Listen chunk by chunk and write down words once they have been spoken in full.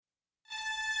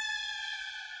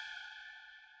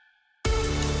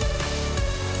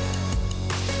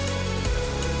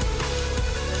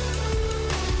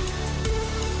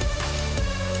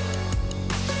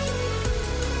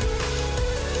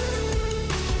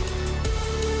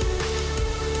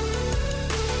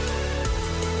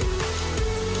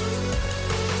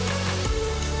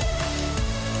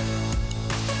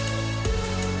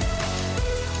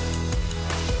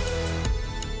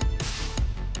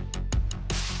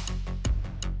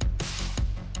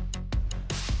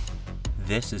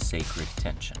This is Sacred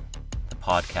Tension, the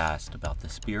podcast about the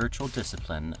spiritual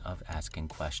discipline of asking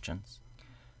questions.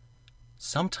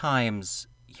 Sometimes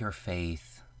your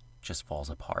faith just falls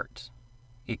apart.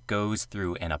 It goes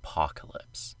through an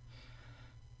apocalypse.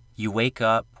 You wake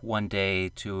up one day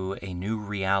to a new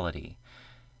reality,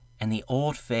 and the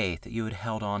old faith that you had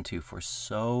held on to for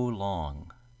so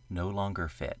long no longer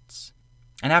fits.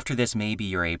 And after this, maybe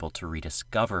you're able to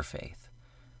rediscover faith.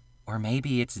 Or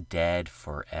maybe it's dead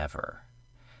forever,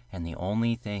 and the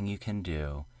only thing you can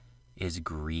do is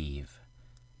grieve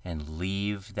and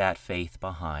leave that faith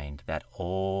behind, that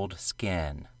old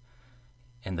skin,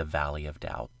 in the valley of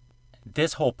doubt.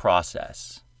 This whole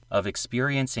process of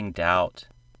experiencing doubt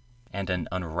and an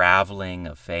unraveling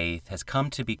of faith has come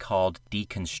to be called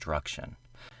deconstruction.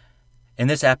 In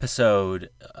this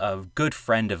episode, a good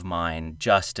friend of mine,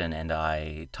 Justin, and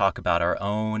I talk about our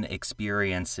own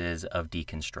experiences of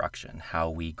deconstruction, how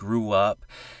we grew up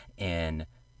in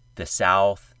the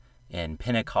South, in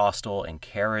Pentecostal and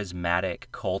charismatic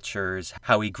cultures,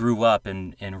 how we grew up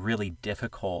in really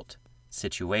difficult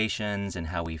situations, and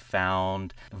how we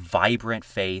found vibrant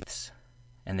faiths,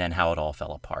 and then how it all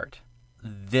fell apart.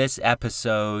 This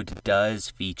episode does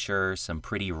feature some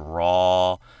pretty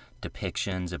raw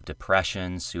depictions of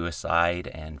depression, suicide,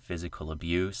 and physical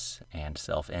abuse and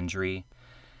self-injury.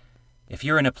 If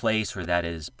you're in a place where that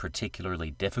is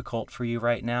particularly difficult for you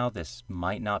right now, this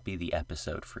might not be the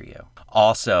episode for you.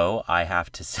 Also, I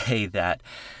have to say that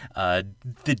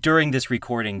during this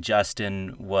recording,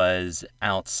 Justin was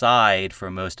outside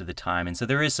for most of the time, and so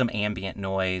there is some ambient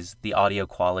noise. The audio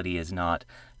quality is not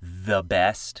the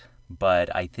best,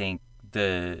 but I think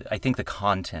the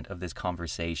content of this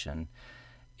conversation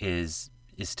is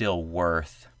still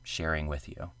worth sharing with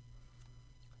you.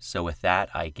 So with that,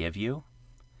 I give you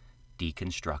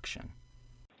Deconstruction.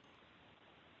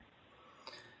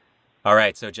 All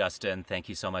right, so Justin, thank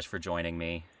you so much for joining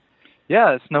me.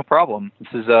 Yeah, it's no problem.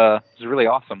 This is really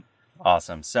awesome.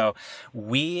 Awesome. So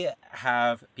we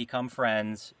have become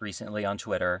friends recently on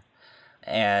Twitter,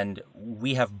 and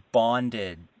we have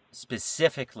bonded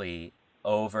specifically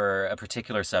over a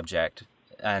particular subject,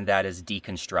 and that is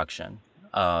deconstruction.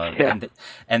 And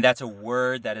that's a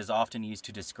word that is often used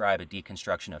to describe a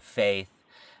deconstruction of faith,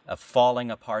 a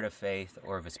falling apart of faith,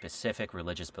 or of a specific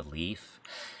religious belief.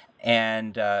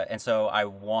 And so I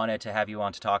wanted to have you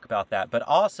on to talk about that. But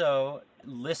also,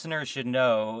 listeners should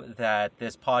know that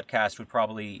this podcast would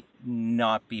probably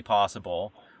not be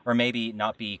possible, or maybe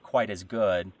not be quite as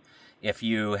good, if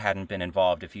you hadn't been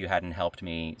involved, if you hadn't helped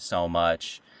me so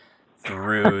much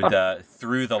through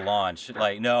the launch.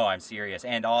 Like, no, I'm serious.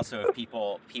 And also, if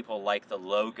people like the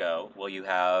logo, well, you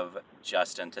have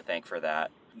Justin to thank for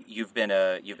that. You've been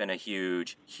a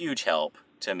huge help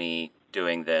to me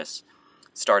doing this,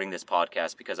 starting this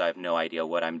podcast, because I have no idea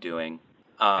what I'm doing.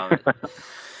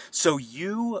 So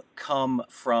you come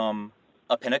from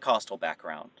a Pentecostal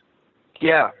background.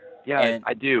 Yeah,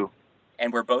 I do.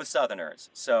 And we're both Southerners.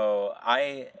 So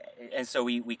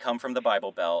we come from the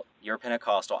Bible Belt. You're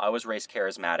Pentecostal. I was raised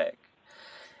charismatic.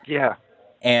 Yeah.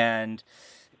 And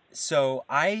so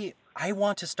I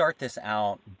want to start this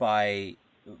out by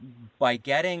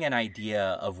getting an idea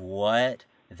of what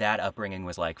that upbringing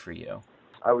was like for you.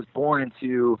 I was born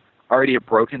into already a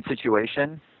broken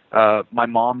situation. My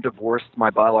mom divorced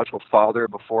my biological father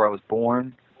before I was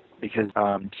born because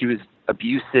he was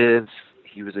abusive.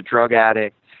 He was a drug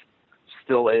addict.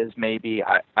 Still is, maybe.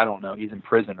 I don't know. He's in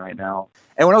prison right now.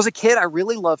 And when I was a kid, I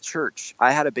really loved church.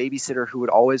 I had a babysitter who would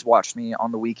always watch me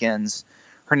on the weekends.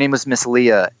 Her name was Miss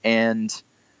Leah, and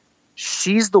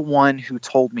she's the one who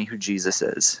told me who Jesus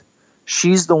is.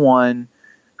 She's the one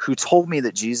who told me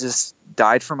that Jesus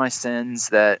died for my sins,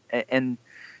 and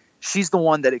she's the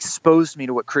one that exposed me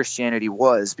to what Christianity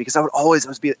was, because I would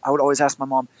always ask my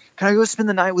mom, "Can I go spend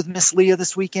the night with Miss Leah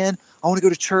this weekend? I want to go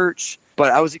to church."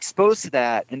 But I was exposed to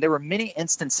that, and there were many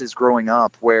instances growing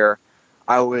up where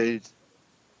I would,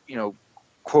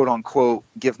 quote unquote,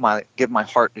 give my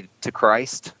heart to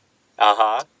Christ.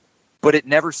 But it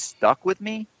never stuck with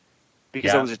me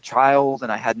because I was a child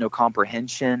and I had no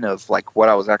comprehension of like what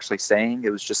I was actually saying.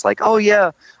 It was just like, "Oh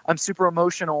yeah, I'm super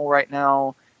emotional right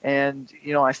now, and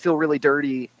I feel really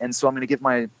dirty, and so I'm going to give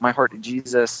my heart to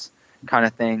Jesus," kind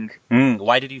of thing.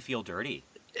 Why did you feel dirty?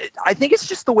 I think it's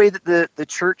just the way that the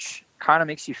church kind of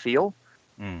makes you feel.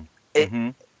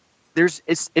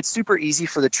 It's super easy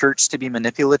for the church to be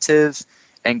manipulative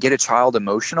and get a child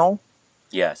emotional.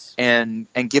 Yes. And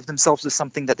give themselves to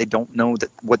something that they don't know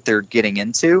what they're getting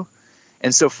into.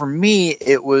 And so for me,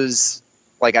 it was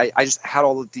like I just had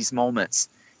all of these moments.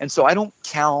 And so I don't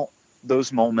count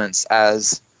those moments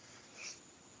as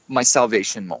my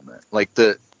salvation moment. Like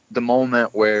the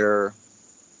moment where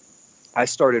I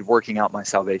started working out my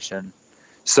salvation.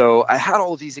 So I had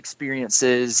all of these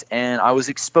experiences, and I was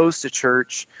exposed to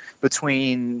church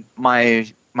between my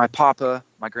papa,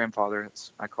 my grandfather,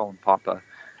 I call him Papa,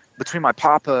 between my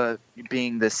papa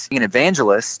being an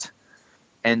evangelist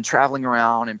and traveling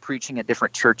around and preaching at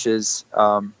different churches.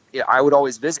 I would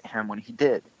always visit him when he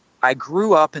did. I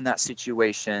grew up in that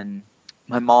situation.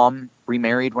 My mom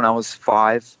remarried when I was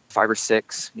five or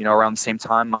six, around the same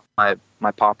time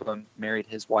my papa married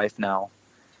his wife now.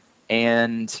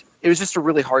 And it was just a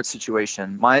really hard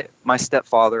situation. My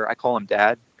stepfather, I call him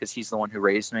Dad because he's the one who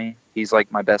raised me. He's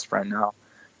like my best friend now.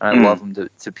 And I love him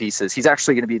to pieces. He's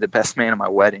actually going to be the best man at my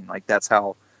wedding. Like, that's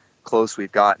how close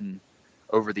we've gotten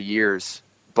over the years.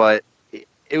 But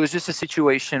it was just a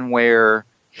situation where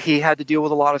he had to deal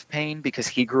with a lot of pain because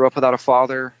he grew up without a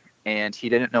father and he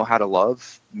didn't know how to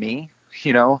love me. He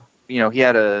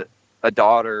had a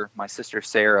daughter, my sister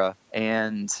Sarah,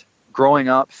 and growing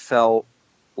up felt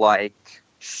like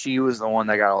she was the one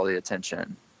that got all the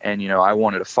attention. And, I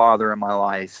wanted a father in my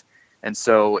life. And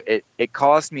so it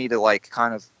caused me to like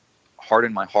kind of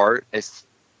harden my heart, if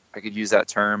I could use that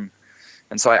term.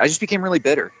 And so I just became really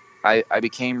bitter. I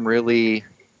became really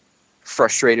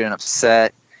frustrated and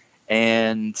upset.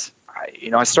 And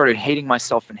I started hating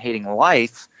myself and hating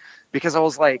life because I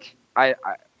was like,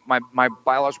 my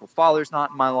biological father's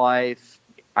not in my life.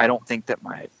 I don't think that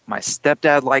my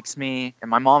stepdad likes me. And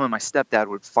my mom and my stepdad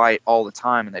would fight all the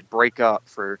time, and they'd break up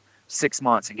for 6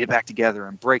 months and get back together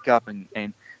and break up.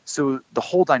 And so the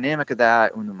whole dynamic of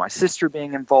that, and my sister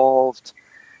being involved,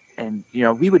 and,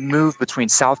 we would move between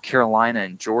South Carolina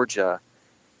and Georgia,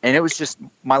 and it was just,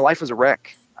 my life was a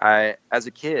wreck. As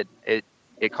a kid, it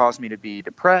caused me to be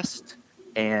depressed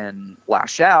and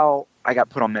lash out. I got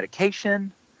put on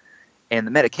medication, and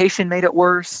the medication made it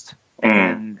worse.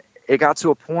 And it got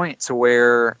to a point to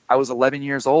where I was 11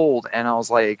 years old, and I was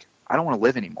like, I don't want to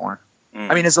live anymore.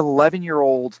 I mean, as an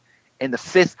 11-year-old in the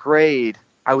 5th grade,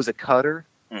 I was a cutter.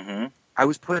 Mm-hmm. I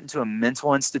was put into a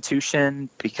mental institution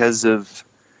because of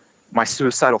my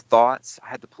suicidal thoughts. I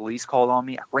had the police called on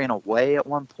me. I ran away at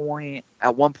one point.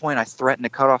 At one point, I threatened to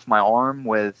cut off my arm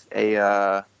with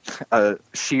a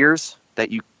shears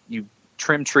that you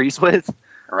trim trees with.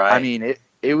 Right. I mean,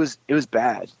 it was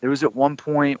bad. There was at one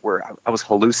point where I was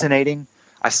hallucinating.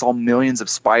 I saw millions of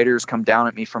spiders come down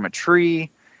at me from a tree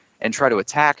and try to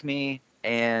attack me.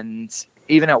 And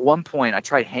even at one point, I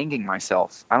tried hanging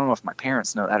myself. I don't know if my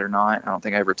parents know that or not. I don't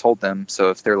think I ever told them. So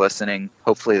if they're listening,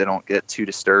 hopefully they don't get too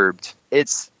disturbed.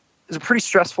 It's a pretty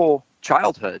stressful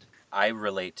childhood. I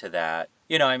relate to that.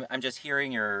 I'm just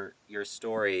hearing your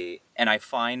story, and I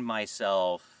find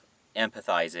myself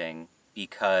empathizing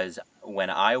because when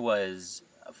I was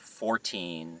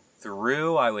 14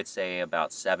 through, I would say,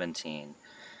 about 17,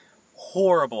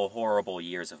 horrible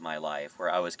years of my life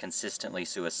where I was consistently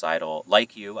suicidal.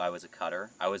 Like you, I was a cutter.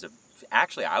 I was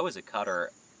a cutter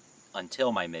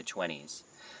until my mid-20s.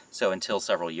 So until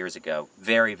several years ago,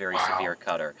 very, very severe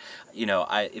cutter.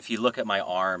 If you look at my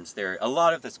arms, a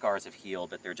lot of the scars have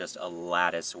healed, but they're just a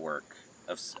lattice work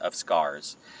of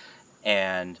scars.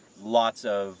 And lots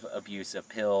of abuse of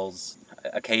pills,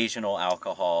 occasional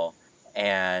alcohol,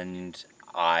 and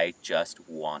I just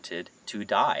wanted to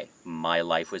die. My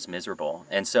life was miserable.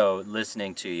 And so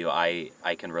listening to you, I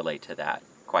can relate to that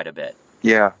quite a bit.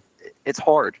 Yeah, it's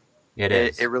hard. It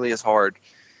is. It really is hard.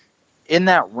 In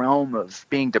that realm of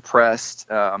being depressed,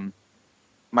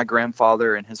 my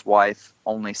grandfather and his wife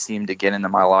only seemed to get into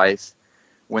my life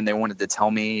when they wanted to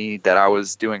tell me that I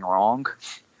was doing wrong.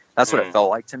 That's what it felt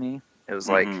like to me. It was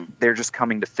like they're just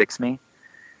coming to fix me.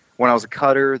 When I was a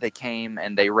cutter, they came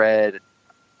and they read,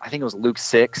 I think it was Luke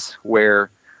 6, where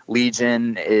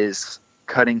Legion is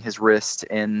cutting his wrist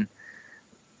in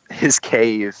his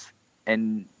cave,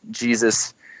 and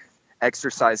Jesus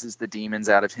exorcises the demons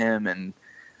out of him and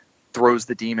throws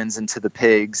the demons into the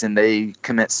pigs, and they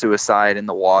commit suicide in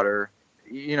the water.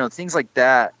 Things like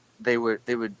that. They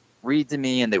would read to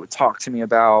me and they would talk to me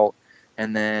about.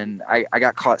 And then I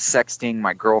got caught sexting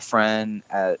my girlfriend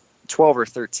at 12 or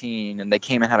 13, and they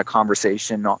came and had a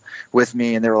conversation with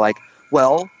me, and they were like,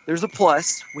 well, there's a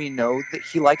plus. We know that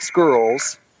he likes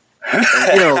girls.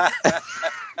 And,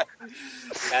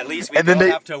 At least we don't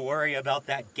have to worry about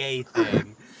that gay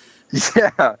thing.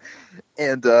 Yeah.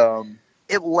 And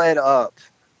it led up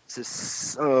to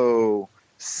so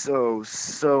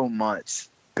much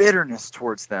bitterness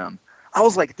towards them. I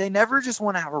was like, they never just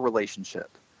want to have a relationship.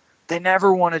 They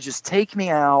never want to just take me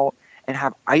out and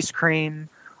have ice cream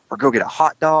or go get a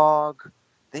hot dog.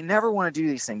 They never want to do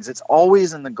these things. It's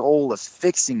always in the goal of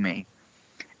fixing me.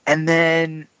 And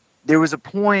then there was a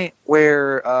point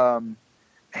where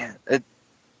man,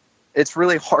 it's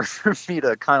really hard for me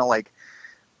to kind of like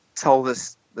tell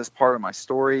this part of my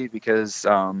story because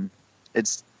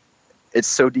it's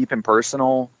so deep and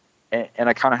personal, and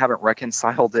I kind of haven't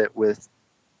reconciled it with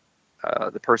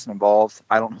the person involved.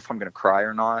 I don't know if I'm going to cry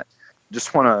or not.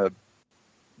 Just want to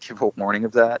give a warning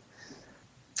of that.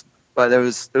 But there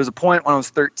was a point when I was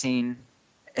 13,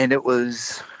 and it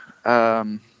was at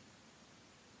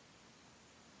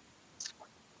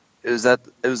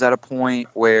a point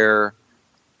where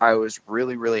I was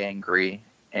really, really angry,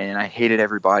 and I hated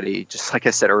everybody, just like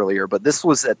I said earlier. But this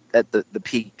was at the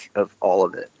peak of all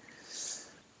of it.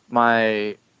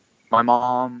 My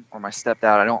mom or my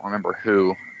stepdad, I don't remember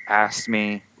who, asked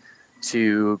me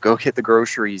to go get the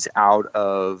groceries out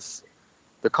of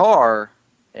the car,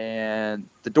 and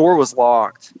the door was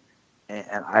locked,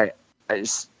 and I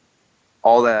just,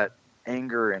 all that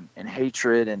anger and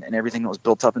hatred and everything that was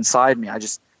built up inside me,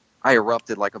 I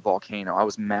erupted like a volcano. I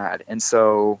was mad. And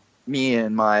so me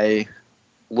and my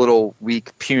little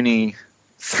weak, puny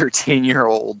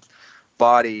 13-year-old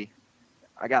body,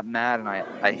 I got mad, and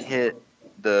I hit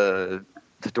the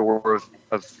door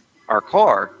of our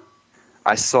car.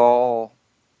 I saw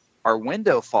our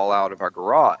window fall out of our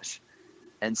garage.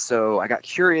 And so I got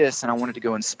curious, and I wanted to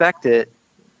go inspect it.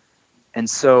 And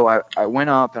so I went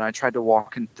up, and I tried to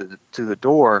walk into the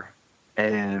door,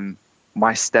 and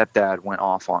my stepdad went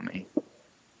off on me.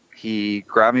 He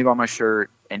grabbed me by my shirt,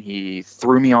 and he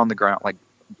threw me on the ground,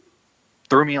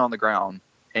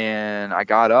 and I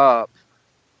got up,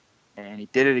 and he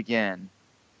did it again.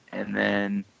 And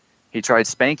then he tried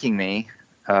spanking me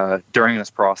during this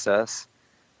process.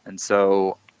 And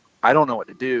so I don't know what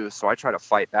to do. So I try to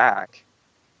fight back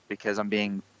because I'm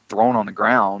being thrown on the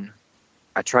ground.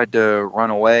 I tried to run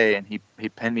away, and he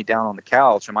pinned me down on the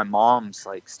couch, and my mom's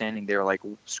like standing there like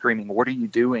screaming, "What are you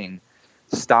doing?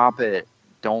 Stop it.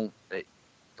 Don't,"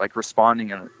 like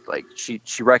responding, and like she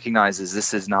recognizes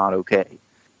this is not okay.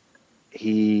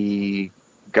 He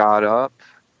got up,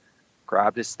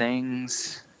 grabbed his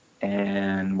things,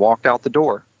 and walked out the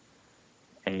door.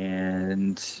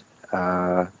 And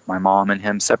my mom and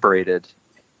him separated.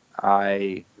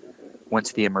 I went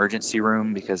to the emergency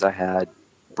room because I had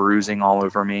bruising all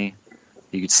over me.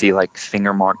 You could see like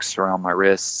finger marks around my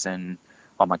wrists and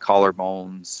on my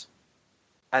collarbones.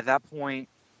 At that point,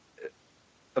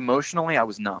 emotionally, I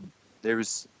was numb. There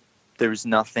was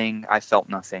nothing. I felt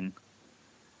nothing.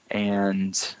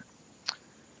 And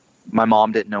my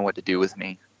mom didn't know what to do with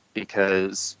me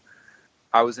because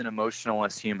I was an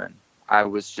emotionless human. I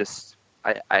was just,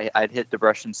 I'd hit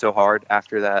depression so hard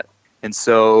after that. And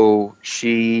so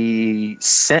she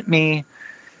sent me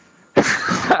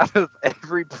out of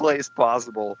every place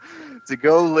possible to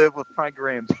go live with my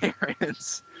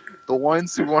grandparents, the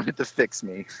ones who wanted to fix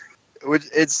me. Which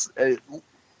it's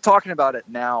talking about it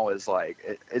now is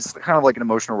like it's kind of like an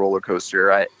emotional roller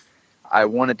coaster. I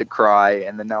wanted to cry,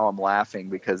 and then now I'm laughing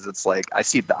because it's like I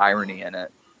see the irony in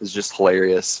it. It's just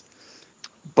hilarious.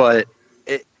 But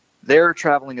they're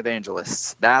traveling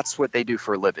evangelists. That's what they do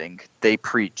for a living. They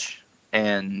preach,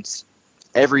 and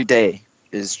every day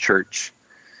is church.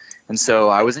 And so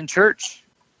I was in church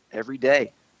every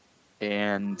day,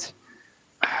 and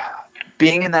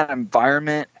being in that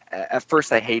environment, at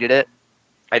first I hated it.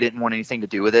 I didn't want anything to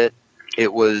do with it.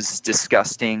 It was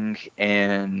disgusting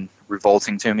and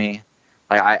revolting to me.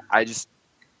 Like I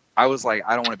was like,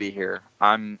 I don't want to be here.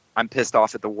 I'm pissed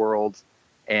off at the world,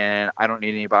 and I don't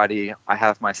need anybody. I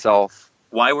have myself.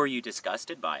 Why were you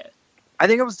disgusted by it? I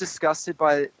think I was disgusted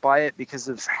by it because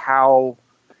of how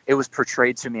it was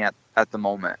portrayed to me at the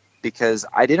moment. Because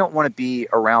I didn't want to be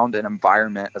around an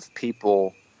environment of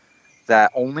people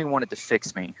that only wanted to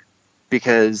fix me.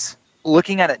 Because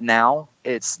looking at it now,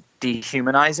 it's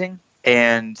dehumanizing,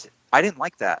 and I didn't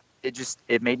like that.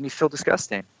 It made me feel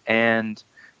disgusting. And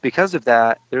because of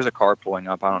that, there's a car pulling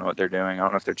up. I don't know what they're doing. I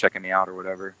don't know if they're checking me out or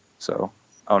whatever. So,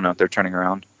 oh no, they're turning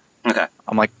around. Okay.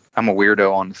 I'm a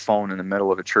weirdo on the phone in the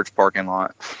middle of a church parking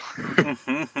lot.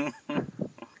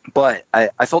 But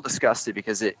I felt disgusted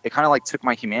because it kind of like took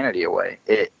my humanity away.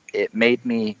 It made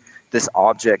me this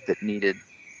object that needed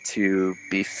to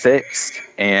be fixed.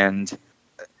 And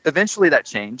eventually that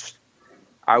changed.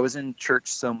 I was in church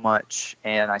so much,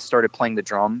 and I started playing the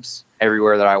drums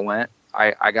everywhere that I went.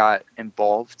 I got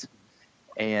involved.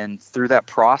 And through that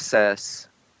process,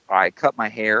 I cut my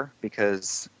hair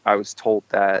because I was told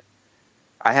that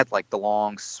I had like the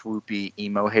long, swoopy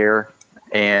emo hair.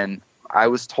 And I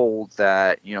was told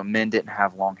that, men didn't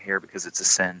have long hair because it's a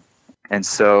sin. And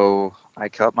so I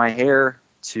cut my hair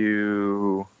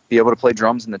to be able to play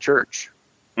drums in the church.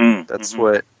 That's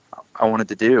what I wanted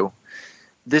to do.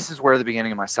 This is where the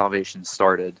beginning of my salvation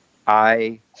started.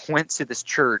 I went to this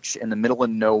church in the middle of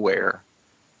nowhere,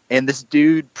 and this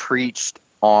dude preached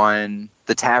on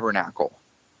the tabernacle.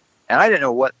 And I didn't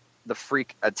know what the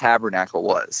freak a tabernacle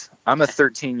was. I'm a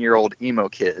 13-year-old emo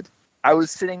kid. I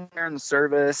was sitting there in the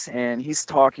service, and he's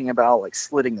talking about like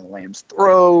slitting the lamb's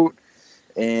throat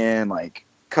and like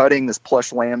cutting this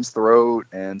plush lamb's throat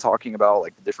and talking about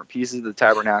like the different pieces of the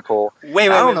tabernacle.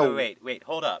 Wait,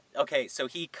 hold up. Okay, so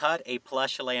he cut a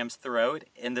plush lamb's throat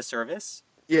in the service?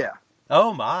 Yeah.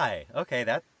 Oh my. Okay,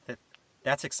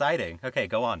 that's exciting. Okay,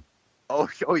 go on.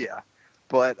 Oh yeah.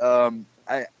 But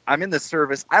I'm in the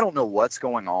service. I don't know what's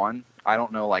going on. I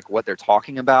don't know like what they're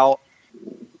talking about.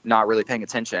 Not really paying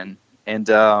attention. And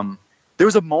there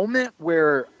was a moment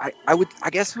where I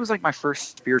guess it was like my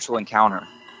first spiritual encounter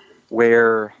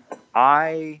where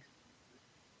I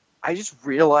just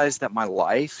realized that my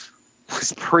life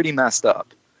was pretty messed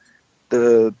up.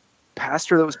 The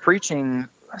pastor that was preaching,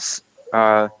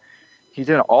 he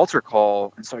did an altar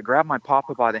call, and so I grabbed my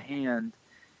papa by the hand.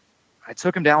 I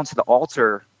took him down to the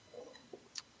altar.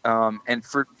 And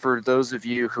for those of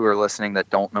you who are listening that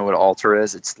don't know what an altar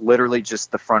is, it's literally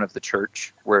just the front of the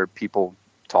church where people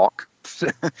talk.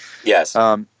 Yes.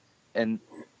 And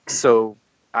so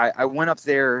I went up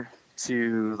there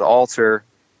to the altar,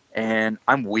 and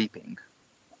I'm weeping.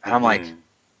 And I'm like,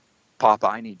 Papa,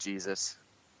 I need Jesus.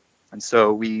 And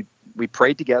so we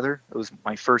prayed together. It was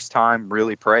my first time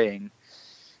really praying.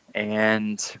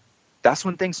 And that's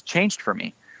when things changed for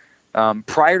me.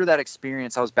 Prior to that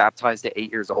experience, I was baptized at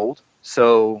 8 years old.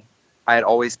 So I had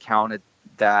always counted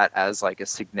that as like a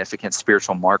significant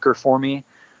spiritual marker for me,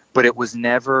 but it was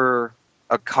never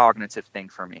a cognitive thing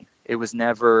for me. It was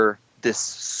never this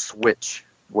switch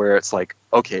where it's like,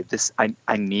 okay,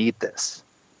 I need this.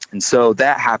 And so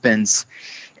that happens.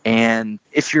 And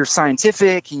if you're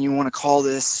scientific and you want to call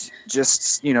this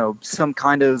just, some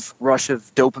kind of rush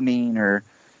of dopamine or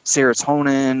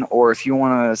serotonin, or if you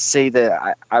want to say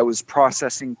that I was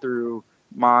processing through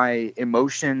my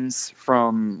emotions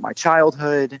from my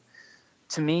childhood,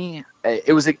 to me,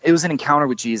 it was an encounter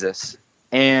with Jesus.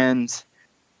 And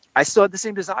I still had the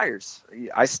same desires.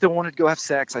 I still wanted to go have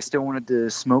sex. I still wanted to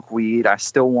smoke weed. I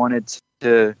still wanted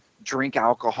to drink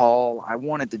alcohol. I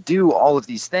wanted to do all of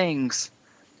these things.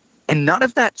 And none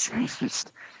of that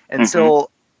changed until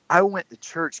I went to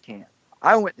church camp.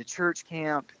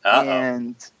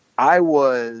 And I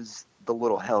was the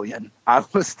little hellion. I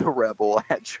was the rebel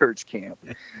at church camp.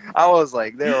 I was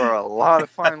like, there are a lot of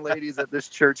fine ladies at this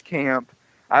church camp.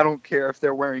 I don't care if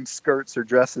they're wearing skirts or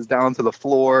dresses down to the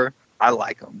floor. I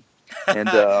like them. And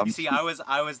you see, I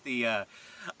was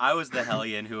the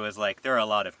hellion who was like, there are a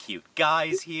lot of cute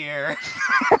guys here.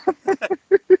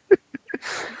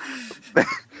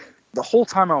 The whole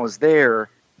time I was there,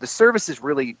 the services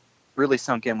really, really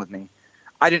sunk in with me.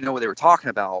 I didn't know what they were talking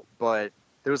about, but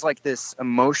there was like this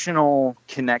emotional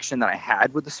connection that I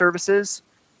had with the services,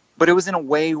 but it was in a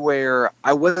way where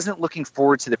I wasn't looking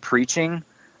forward to the preaching.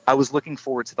 I was looking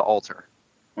forward to the altar.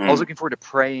 I was looking forward to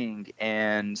praying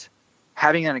and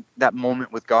having that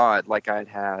moment with God like I'd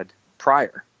had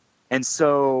prior. And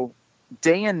so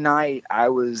day and night, I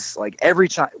was like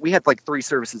we had like 3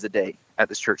 services a day at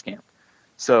this church camp.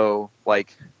 So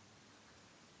like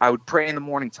I would pray in the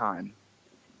morning time,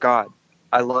 God,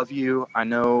 I love you. I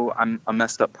know I'm a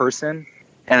messed up person,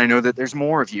 and I know that there's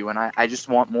more of you, and I just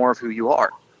want more of who you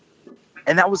are.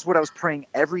 And that was what I was praying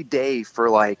every day for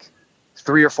like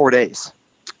 3 or 4 days.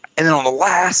 And then on the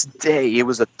last day, it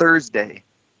was a Thursday,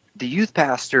 the youth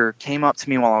pastor came up to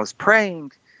me while I was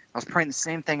praying. I was praying the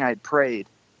same thing I had prayed.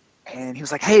 And he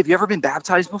was like, hey, have you ever been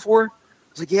baptized before?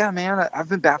 I was like, yeah, man, I've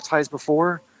been baptized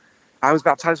before. I was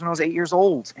baptized when I was 8 years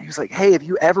old. And he was like, hey, have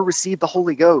you ever received the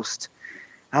Holy Ghost?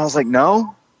 And I was like,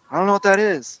 no, I don't know what that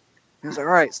is. He was like,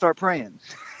 all right, start praying.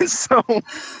 So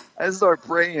I started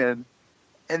praying.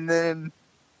 And then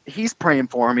he's praying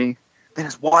for me. Then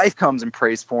his wife comes and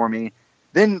prays for me.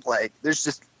 Then, like, there's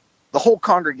just the whole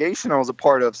congregation I was a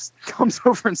part of comes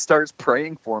over and starts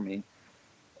praying for me.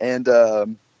 And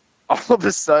all of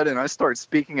a sudden, I start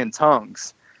speaking in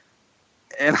tongues.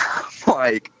 And I'm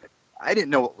like, I didn't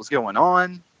know what was going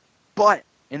on. But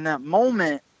in that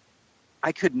moment,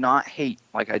 I could not hate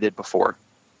like I did before.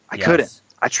 I couldn't.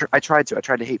 I tried to. I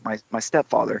tried to hate my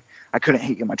stepfather. I couldn't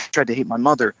hate him. I tried to hate my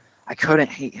mother. I couldn't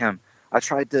hate him. I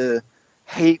tried to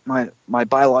hate my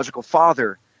biological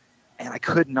father, and I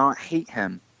could not hate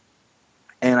him.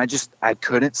 And I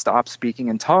couldn't stop speaking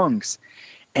in tongues.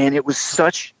 And it was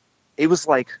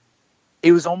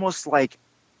almost like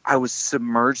I was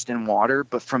submerged in water,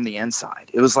 but from the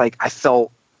inside. It was like I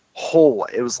felt whole.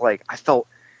 It was like I felt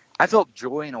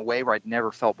joy in a way where I'd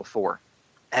never felt before,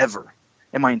 ever.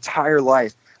 in my entire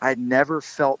life. I had never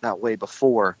felt that way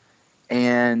before,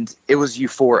 and it was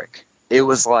euphoric. It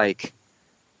was like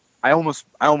I almost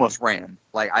ran.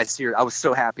 Like I was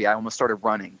so happy. I almost started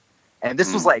running. And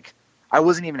this was like, I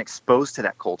wasn't even exposed to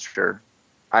that culture.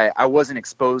 I wasn't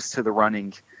exposed to the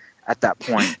running at that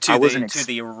point. to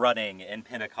the running in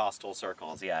Pentecostal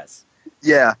circles, yes.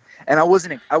 Yeah, and I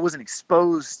wasn't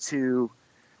exposed to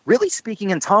really speaking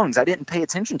in tongues. I didn't pay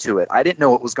attention to it. I didn't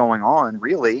know what was going on,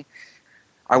 really.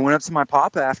 I went up to my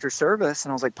papa after service,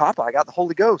 and I was like, Papa, I got the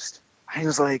Holy Ghost. And he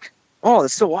was like, oh,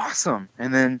 that's so awesome.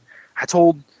 And then I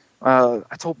told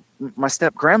my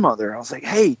step grandmother, I was like,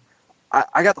 hey,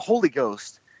 I got the Holy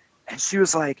Ghost. And she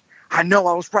was like, I know,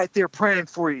 I was right there praying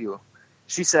for you.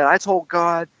 She said, I told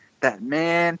God that,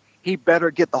 man, he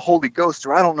better get the Holy Ghost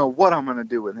or I don't know what I'm going to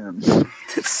do with him.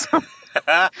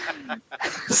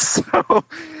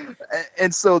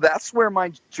 So that's where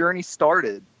my journey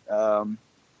started.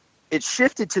 It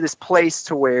shifted to this place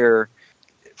to where,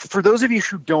 for those of you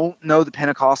who don't know the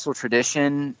Pentecostal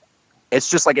tradition, it's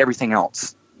just like everything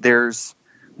else. There's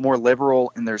more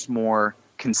liberal and there's more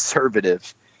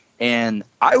conservative. And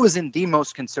I was in the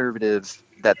most conservative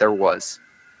that there was.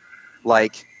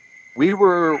 Like, we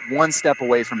were one step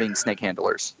away from being snake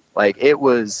handlers. Like, it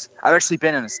was, I've actually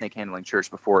been in a snake handling church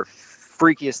before.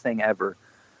 Freakiest thing ever.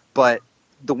 But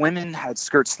the women had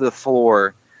skirts to the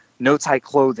floor, no tight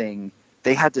clothing.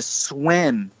 They had to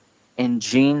swim in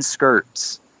jean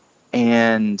skirts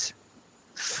and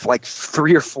like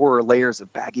 3 or 4 layers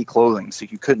of baggy clothing so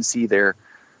you couldn't see their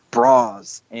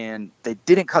bras. And they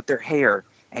didn't cut their hair.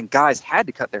 And guys had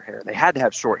to cut their hair. They had to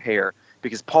have short hair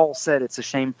because Paul said it's a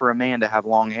shame for a man to have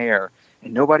long hair.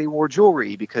 And nobody wore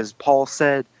jewelry because Paul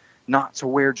said not to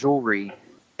wear jewelry.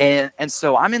 And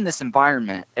so I'm in this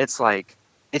environment. It's like,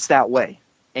 it's that way.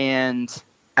 And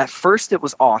at first it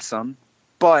was awesome,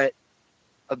 but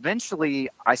eventually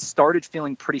I started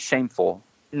feeling pretty shameful.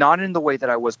 Not in the way that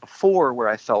I was before, where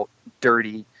I felt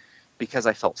dirty because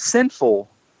I felt sinful,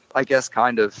 I guess,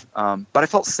 kind of. But I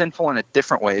felt sinful in a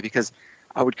different way because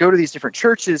I would go to these different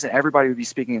churches and everybody would be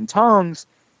speaking in tongues.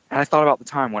 And I thought about the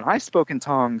time when I spoke in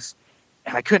tongues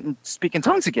and I couldn't speak in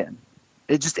tongues again.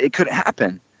 It couldn't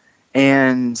happen.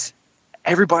 And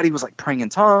everybody was like praying in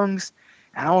tongues.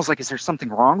 And I was like, is there something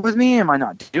wrong with me? Am I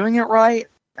not doing it right?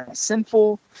 Am I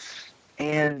sinful?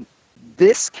 And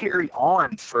this carried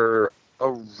on for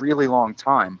a really long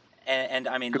time. And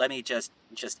I mean, let me just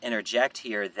interject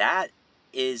here. That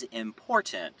is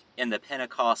important in the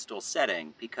Pentecostal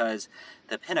setting because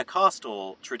the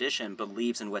Pentecostal tradition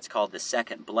believes in what's called the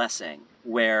second blessing,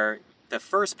 where the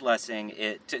first blessing,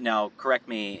 now correct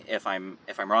me if I'm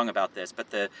wrong about this, but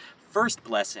the first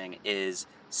blessing is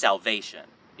salvation,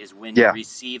 is when you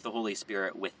receive the Holy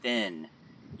Spirit within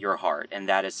your heart, and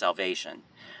that is salvation.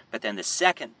 But then the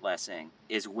second blessing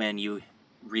is when you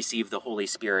receive the Holy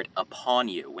Spirit upon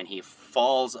you, when he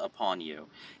falls upon you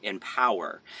in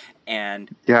power.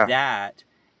 And that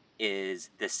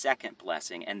is the second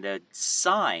blessing. And the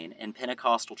sign in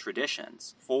Pentecostal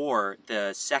traditions for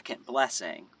the second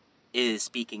blessing is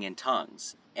speaking in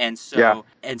tongues. And so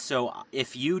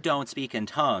if you don't speak in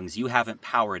tongues, you haven't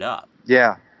powered up.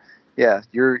 Yeah. Yeah,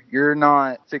 you're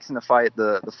not fixing to fight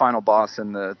the final boss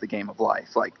in the game of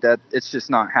life. Like that, it's just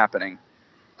not happening.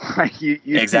 Like you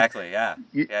exactly, yeah.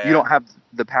 You don't have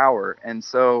the power. And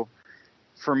so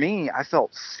for me, I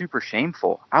felt super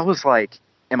shameful. I was like,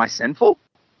 am I sinful?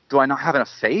 Do I not have enough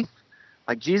faith?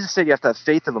 Like Jesus said, you have to have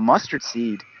faith of a mustard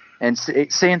seed and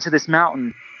say unto this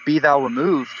mountain, be thou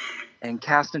removed and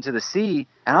cast into the sea.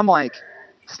 And I'm like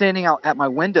standing out at my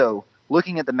window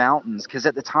looking at the mountains, because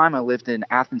at the time I lived in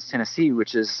Athens, Tennessee,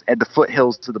 which is at the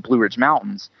foothills to the Blue Ridge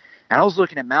Mountains. And I was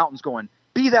looking at mountains going,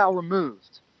 be thou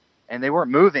removed. And they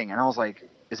weren't moving. And I was like,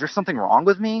 is there something wrong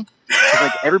with me? Because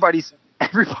like everybody's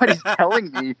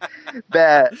telling me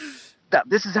that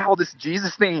this is how this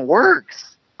Jesus thing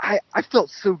works. I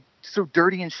felt so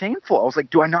dirty and shameful. I was like,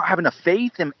 do I not have enough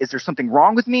faith? Is there something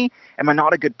wrong with me? Am I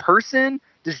not a good person?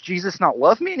 Does Jesus not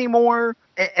love me anymore?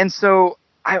 And so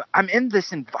I'm in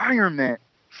this environment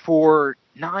for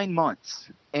 9 months.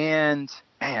 And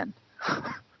man,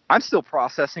 I'm still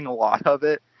processing a lot of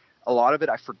it. A lot of it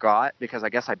I forgot because I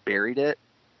guess I buried it.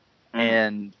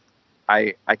 And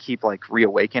I keep like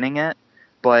reawakening it.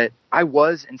 But I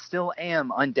was and still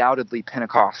am undoubtedly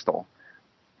Pentecostal.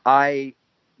 I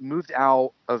moved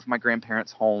out of my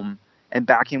grandparents' home and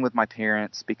back in with my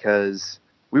parents because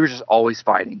we were just always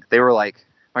fighting. They were like,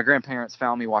 my grandparents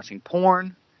found me watching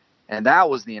porn, and that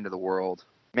was the end of the world.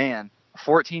 Man, a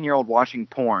 14-year-old watching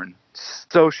porn,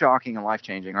 so shocking and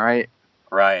life-changing, right?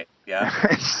 Right,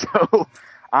 yeah. So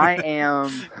I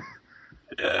am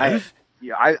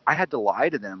yeah, I had to lie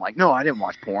to them. Like, no, I didn't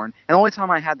watch porn. And the only time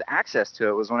I had the access to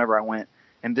it was whenever I went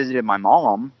and visited my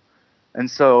mom. And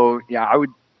so, yeah, I would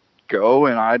go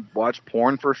and I'd watch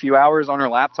porn for a few hours on her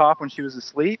laptop when she was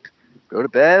asleep, go to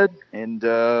bed, and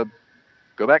go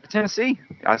back to Tennessee.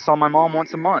 I saw my mom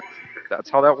once a month. That's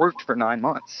how that worked for 9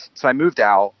 months. So I moved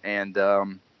out, and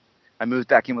I moved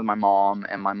back in with my mom,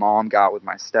 and my mom got with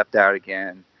my stepdad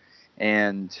again.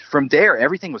 And from there,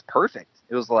 everything was perfect.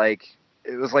 It was like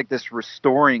this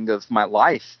restoring of my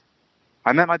life.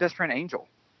 I met my best friend Angel.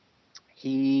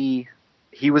 He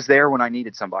was there when I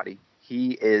needed somebody.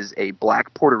 He is a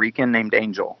black Puerto Rican named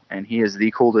Angel, and he is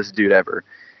the coolest dude ever.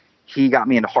 He got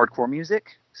me into hardcore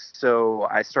music, so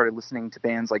I started listening to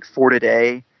bands like For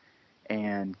Today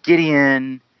and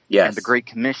Gideon and The Great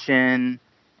Commission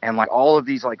and like all of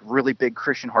these like really big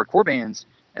Christian hardcore bands.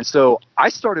 And so I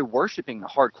started worshiping the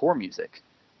hardcore music.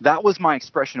 That was my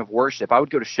expression of worship. I would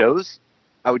go to shows,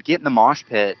 I would get in the mosh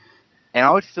pit, and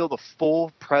I would feel the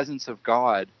full presence of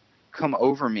God come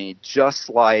over me, just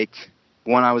like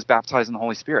when I was baptized in the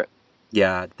Holy Spirit.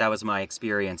 Yeah, that was my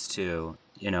experience too.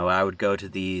 I would go to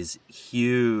these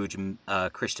huge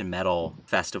Christian metal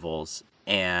festivals,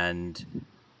 and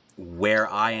where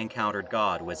I encountered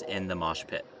God was in the mosh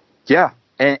pit. Yeah,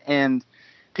 and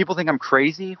people think I'm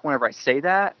crazy whenever I say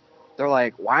that. They're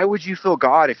like, why would you feel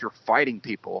God if you're fighting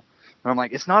people? And I'm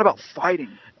like, it's not about fighting.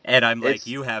 And I'm like,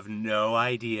 you have no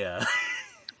idea.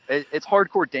 It's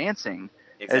hardcore dancing.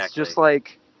 Exactly. It's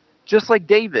just like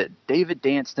David. David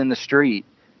danced in the street.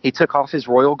 He took off his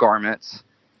royal garments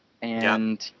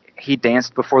and he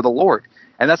danced before the Lord.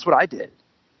 And that's what I did.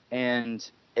 And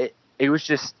it was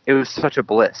such a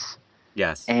bliss.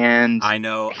 Yes. And I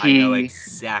know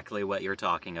exactly what you're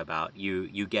talking about.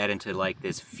 You get into like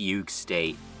this fugue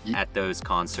state at those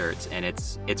concerts, and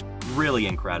it's really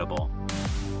incredible.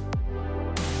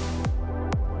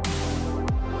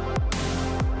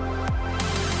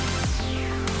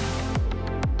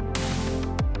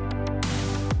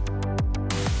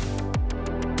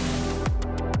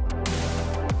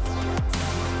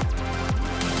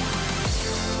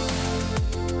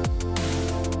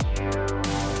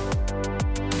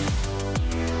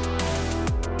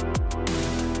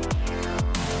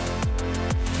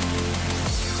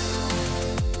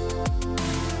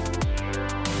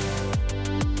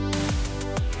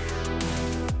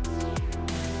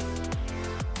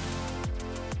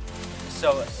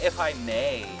 So, if I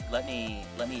may, let me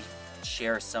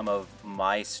share some of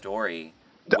my story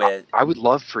with. I would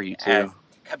love for you to,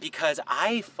 because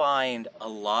I find a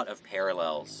lot of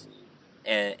parallels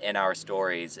in our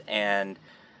stories, and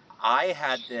I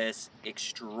had this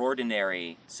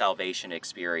extraordinary salvation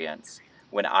experience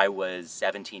when I was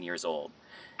 17 years old,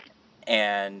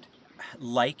 and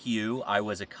like you, I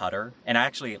was a cutter. And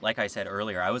actually, like I said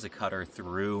earlier, I was a cutter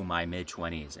through my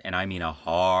mid-20s. And I mean a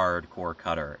hardcore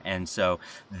cutter. And so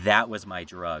that was my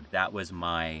drug. That was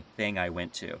my thing I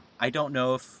went to. I don't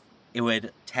know if it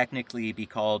would technically be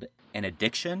called an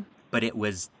addiction, but it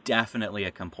was definitely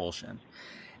a compulsion.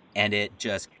 And it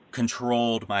just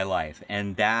controlled my life.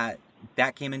 And that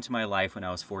came into my life when I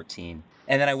was 14.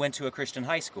 And then I went to a Christian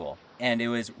high school. And it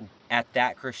was at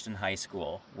that Christian high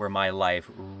school where my life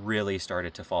really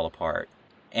started to fall apart.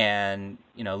 And,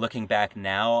 looking back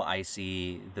now, I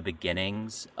see the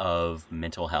beginnings of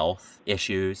mental health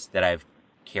issues that I've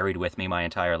carried with me my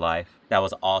entire life. That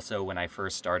was also when I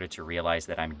first started to realize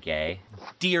that I'm gay,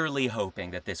 dearly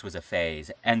hoping that this was a phase,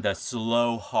 and the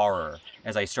slow horror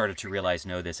as I started to realize,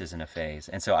 no, this isn't a phase.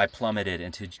 And so I plummeted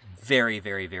into very,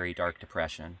 very, very dark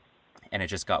depression. And it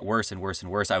just got worse and worse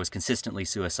and worse. I was consistently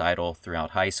suicidal throughout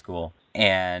high school,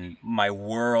 and my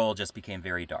world just became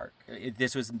very dark.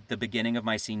 This was the beginning of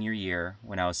my senior year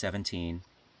when I was 17,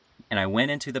 and I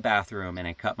went into the bathroom and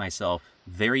I cut myself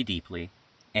very deeply,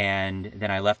 and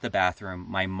then I left the bathroom.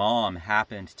 My mom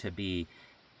happened to be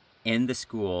in the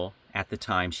school at the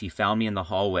time. She found me in the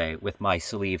hallway with my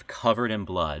sleeve covered in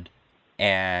blood,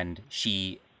 and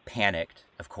she panicked,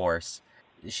 of course.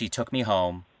 She took me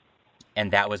home.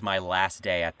 And that was my last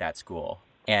day at that school.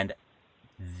 And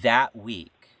that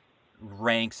week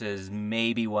ranks as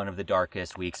maybe one of the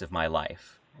darkest weeks of my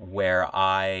life, where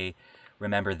I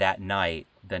remember that night,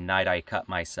 the night I cut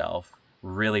myself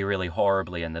really, really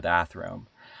horribly in the bathroom,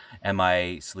 and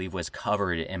my sleeve was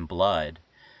covered in blood.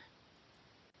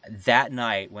 That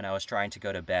night, when I was trying to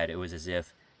go to bed, it was as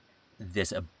if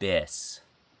this abyss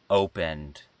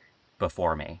opened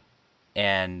before me.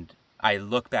 And I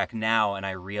look back now and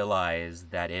I realize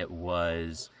that it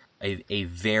was a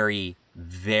very,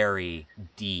 very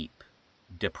deep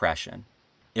depression.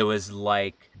 It was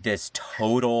like this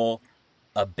total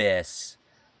abyss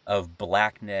of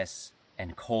blackness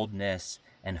and coldness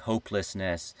and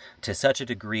hopelessness to such a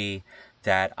degree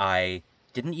that I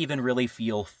didn't even really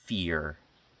feel fear.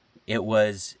 It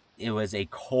was a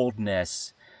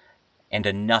coldness and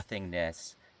a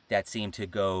nothingness that seemed to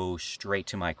go straight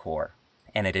to my core,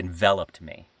 and it enveloped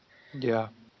me. Yeah.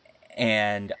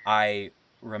 And I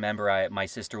remember my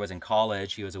sister was in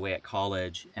college, she was away at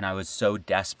college, and I was so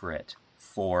desperate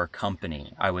for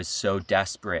company. I was so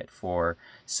desperate for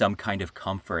some kind of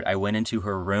comfort. I went into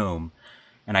her room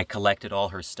and I collected all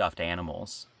her stuffed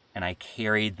animals and I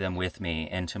carried them with me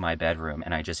into my bedroom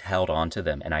and I just held on to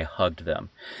them and I hugged them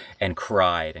and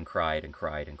cried and cried and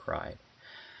cried and cried.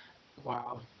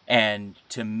 Wow. And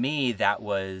to me, that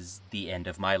was the end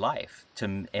of my life.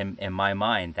 In my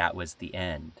mind, that was the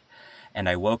end. And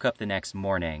I woke up the next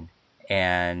morning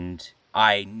and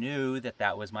I knew that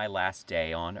that was my last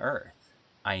day on earth.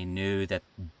 I knew that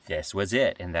this was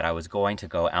it and that I was going to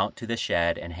go out to the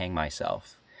shed and hang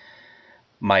myself.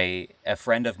 A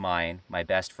friend of mine, my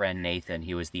best friend Nathan,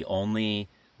 he was the only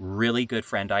really good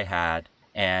friend I had.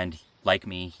 And like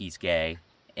me, he's gay.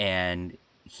 And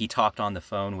he talked on the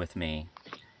phone with me,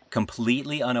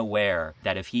 completely unaware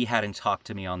that if he hadn't talked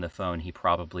to me on the phone, I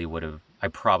probably would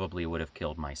have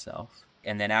killed myself.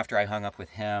 And then after I hung up with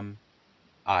him,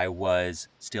 I was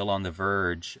still on the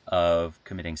verge of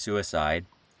committing suicide.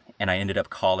 And I ended up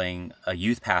calling a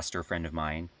youth pastor friend of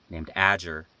mine named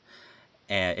Adger.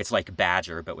 And it's like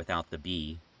Badger, but without the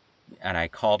B. And I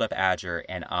called up Adger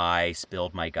and I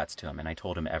spilled my guts to him and I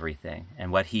told him everything.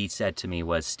 And what he said to me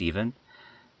was, Stephen,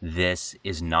 this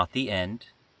is not the end.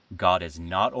 God is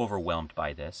not overwhelmed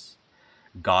by this.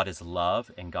 God is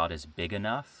love and God is big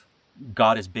enough.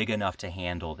 God is big enough to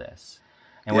handle this.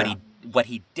 And what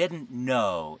he didn't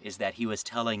know is that he was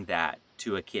telling that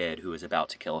to a kid who was about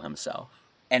to kill himself.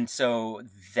 And so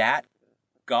that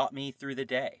got me through the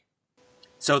day.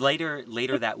 So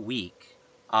later that week,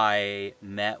 I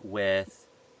met with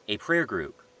a prayer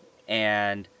group.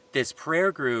 And this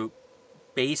prayer group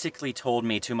basically told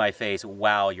me to my face,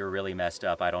 wow, you're really messed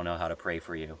up. I don't know how to pray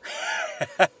for you.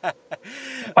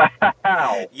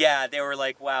 Wow. Yeah, they were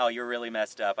like, wow, you're really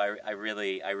messed up. I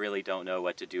really don't know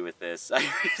what to do with this.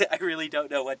 I really don't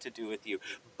know what to do with you.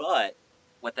 But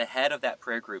what the head of that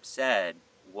prayer group said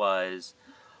was,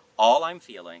 all I'm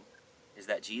feeling is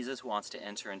that Jesus wants to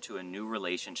enter into a new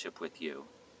relationship with you.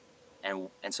 And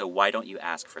so why don't you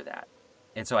ask for that?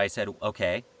 And so I said,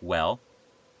 okay, well,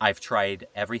 I've tried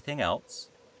everything else.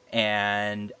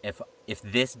 And if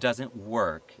this doesn't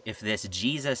work, if this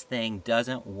Jesus thing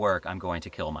doesn't work, I'm going to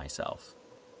kill myself.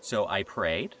 So I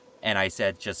prayed and I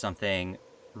said just something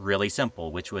really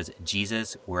simple, which was,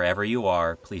 Jesus, wherever you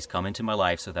are, please come into my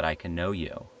life so that I can know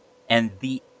you. And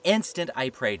the instant I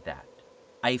prayed that,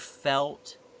 I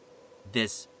felt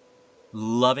this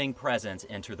loving presence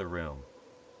enter the room.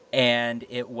 And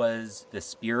it was the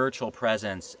spiritual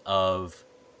presence of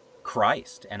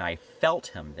Christ, and I felt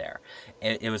him there.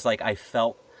 It was like I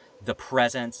felt the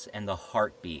presence and the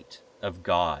heartbeat of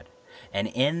God. And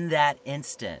in that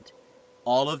instant,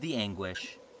 all of the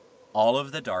anguish, all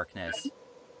of the darkness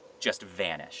just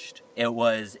vanished. It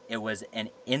was an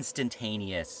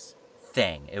instantaneous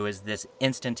thing. It was this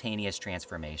instantaneous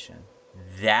transformation.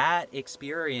 That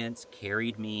experience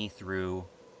carried me through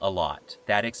a lot.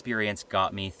 That experience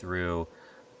got me through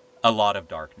a lot of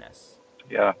darkness.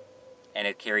 Yeah. And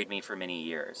it carried me for many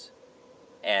years.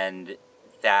 And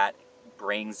that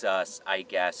brings us, I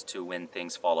guess, to when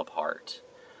things fall apart.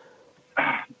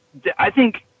 I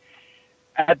think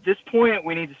at this point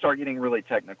we need to start getting really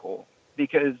technical,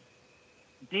 because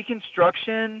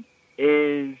deconstruction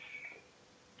is,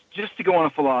 just to go on a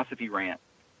philosophy rant,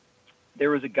 there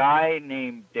was a guy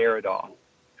named Derrida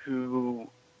who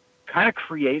kind of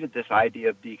created this idea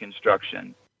of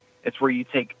deconstruction. It's where you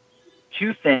take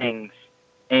two things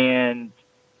and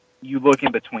you look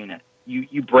in between it.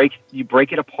 You break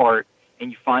it apart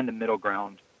and you find the middle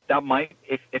ground. That might,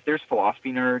 if there's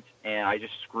philosophy nerds and I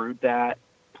just screwed that,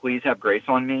 please have grace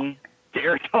on me.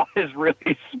 Derrida is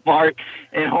really smart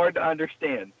and hard to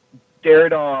understand.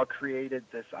 Derrida created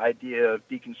this idea of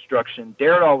deconstruction.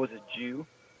 Derrida was a Jew,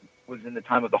 was in the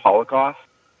time of the Holocaust,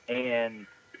 and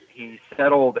he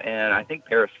settled in, I think,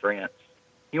 Paris, France.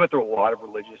 He went through a lot of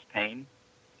religious pain,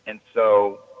 and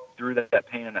so through that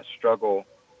pain and that struggle,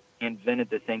 he invented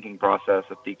the thinking process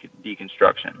of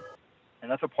deconstruction.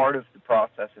 And that's a part of the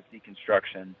process of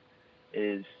deconstruction,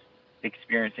 is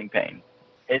experiencing pain.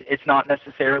 It's not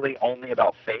necessarily only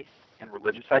about faith and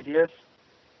religious ideas.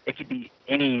 It could be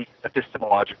any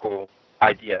epistemological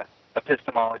idea.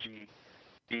 Epistemology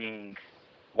being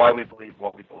why we believe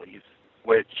what we believe,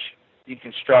 which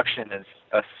deconstruction is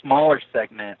a smaller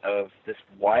segment of this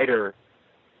wider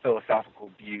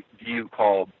philosophical view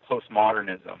called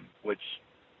postmodernism, which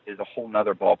is a whole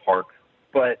nother ballpark.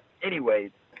 But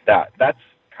anyway, that's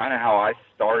kind of how I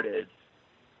started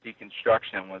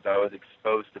deconstruction. Was I was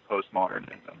exposed to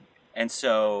postmodernism. And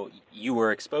so you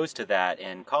were exposed to that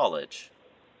in college.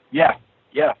 Yeah.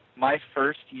 My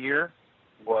first year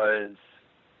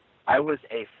I was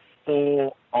a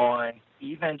full-on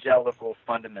evangelical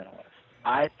fundamentalist.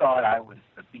 I thought I was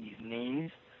the bee's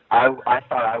knees. I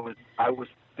thought I was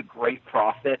the great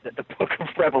prophet that the book of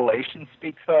Revelation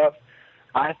speaks of.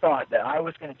 I thought that I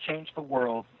was going to change the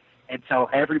world and tell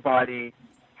everybody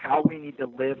how we need to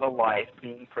live a life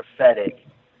being prophetic.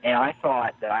 And I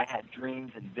thought that I had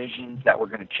dreams and visions that were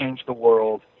going to change the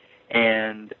world.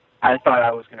 And I thought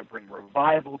I was going to bring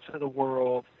revival to the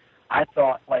world. I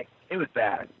thought, like, it was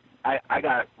bad. I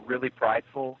got really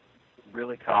prideful,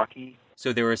 really cocky.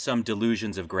 So there were some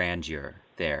delusions of grandeur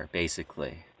there,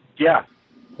 basically. Yeah.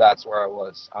 That's where I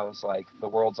was. I was like, the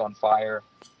world's on fire,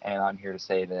 and I'm here to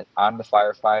save it. I'm the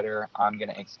firefighter. I'm going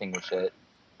to extinguish it.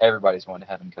 Everybody's going to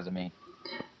heaven because of me.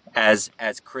 As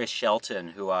Chris Shelton,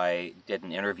 who I did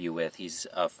an interview with, he's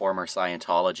a former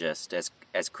Scientologist.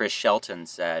 As Chris Shelton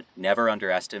said, never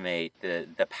underestimate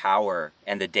the power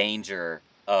and the danger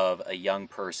of a young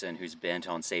person who's bent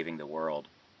on saving the world.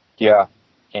 Yeah,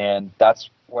 and that's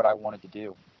what I wanted to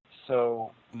do.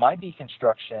 So my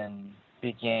deconstruction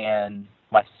began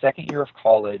my second year of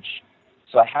college.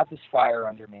 So I had this fire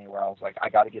under me where I was like, I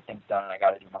got to get things done and I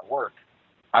got to do my work.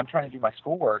 I'm trying to do my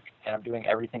schoolwork and I'm doing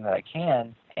everything that I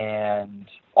can. And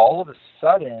all of a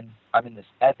sudden, I'm in this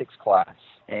ethics class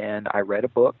and I read a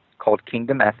book called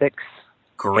Kingdom Ethics.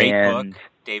 Great book,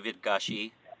 David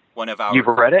Gushee. One of our. You've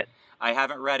read it? I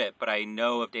haven't read it, but I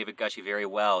know of David Gushee very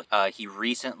well. He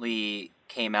recently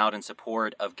came out in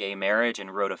support of gay marriage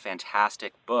and wrote a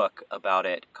fantastic book about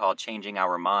it called Changing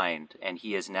Our Mind. And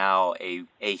he is now a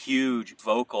huge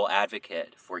vocal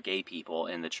advocate for gay people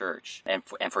in the church and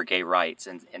for gay rights.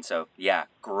 And so, yeah,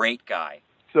 great guy.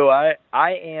 So I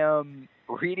am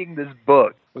reading this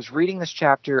book. I was reading this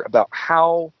chapter about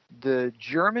how the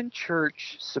German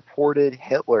church supported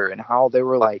Hitler and how they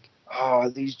were like, oh,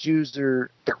 these Jews, they're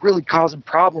really causing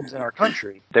problems in our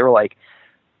country. They were like,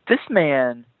 this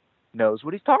man knows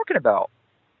what he's talking about.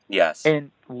 Yes.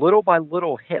 And little by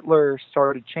little, Hitler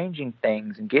started changing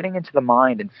things and getting into the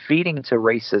mind and feeding into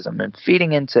racism and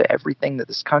feeding into everything that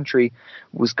this country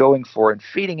was going for and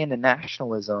feeding into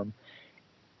nationalism.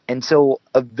 And so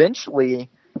eventually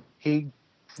he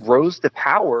rose to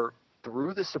power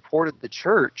through the support of the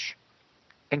church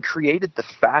and created the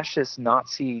fascist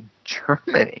Nazi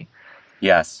Germany.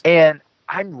 Yes. And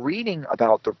I'm reading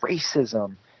about the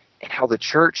racism and how the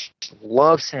church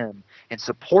loves him and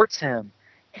supports him,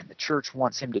 and the church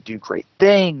wants him to do great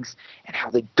things, and how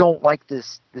they don't like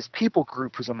this people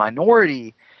group who's a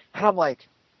minority. And I'm like,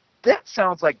 that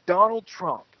sounds like Donald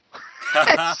Trump.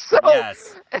 Yes.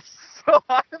 And so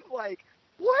I'm like,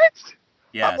 what?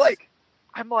 Yes.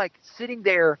 I'm like sitting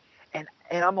there and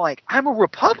I'm like, I'm a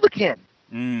Republican.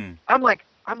 I'm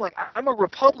a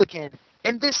Republican,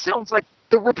 and this sounds like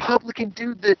the Republican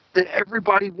dude that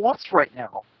everybody wants right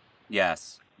now.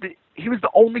 Yes. He was the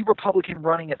only Republican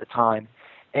running at the time,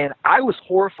 and I was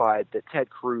horrified that Ted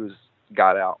Cruz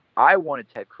got out. I wanted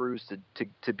Ted Cruz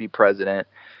to be president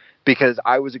because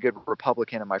I was a good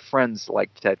Republican and my friends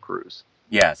liked Ted Cruz.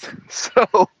 Yes. So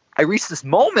I reached this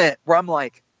moment where I'm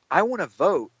like, I want to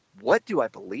vote. What do I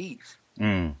believe?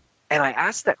 And I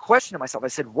asked that question to myself. I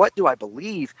said, what do I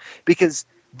believe? Because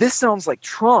this sounds like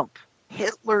Trump.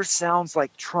 Hitler sounds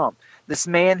like Trump. This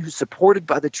man who's supported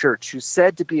by the church, who's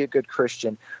said to be a good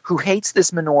Christian, who hates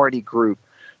this minority group,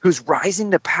 who's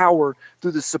rising to power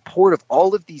through the support of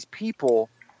all of these people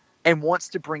and wants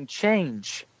to bring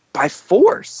change by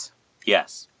force.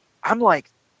 Yes. I'm like,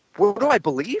 what do I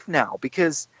believe now?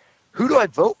 Because who do I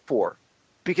vote for?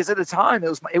 Because at the time,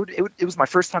 it was my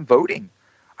first time voting.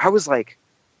 I was like,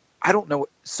 I don't know.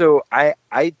 So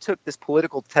I took this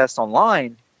political test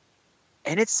online,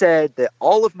 and it said that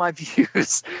all of my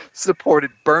views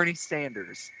supported Bernie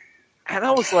Sanders. And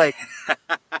I was like,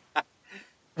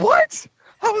 what?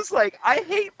 I was like, I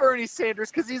hate Bernie Sanders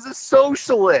because he's a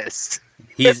socialist.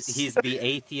 He's the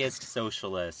atheist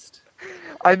socialist.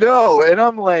 I know. And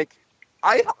I'm like,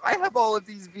 I have all of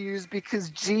these views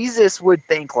because Jesus would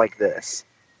think like this.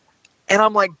 And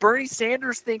I'm like, Bernie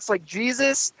Sanders thinks like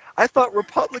Jesus? I thought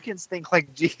Republicans think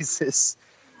like Jesus.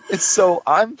 And so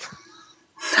I'm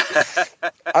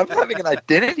having an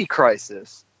identity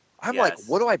crisis. I'm like,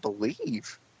 what do I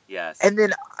believe? Yes. And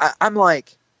then I'm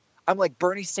like,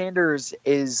 Bernie Sanders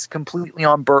is completely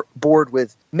on board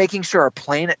with making sure our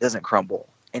planet doesn't crumble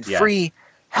and free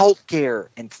healthcare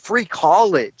and free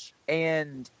college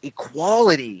and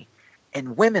equality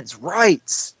and women's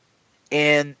rights.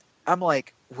 And I'm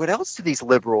like, what else do these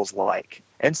liberals like?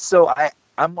 And so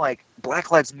I'm like,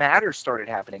 Black Lives Matter started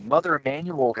happening. Mother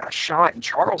Emanuel got shot in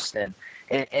Charleston.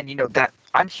 And you know, that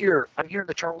I'm here in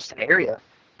the Charleston area.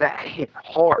 That hit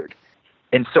hard.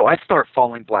 And so I start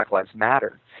following Black Lives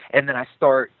Matter. And then I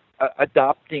start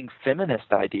adopting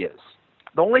feminist ideas.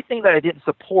 The only thing that I didn't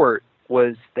support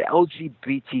was the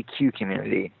LGBTQ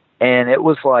community. And it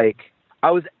was like,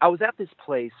 I was at this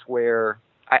place where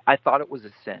I thought it was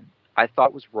a sin. I thought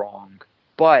it was wrong.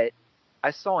 But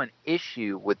I saw an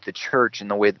issue with the church and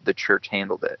the way that the church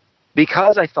handled it.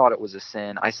 Because I thought it was a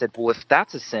sin, I said, well, if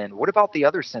that's a sin, what about the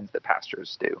other sins that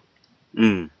pastors do?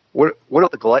 What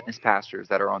about the gluttonous pastors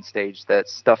that are on stage that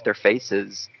stuff their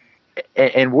faces?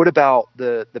 And what about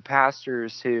the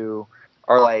pastors who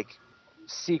are like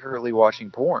secretly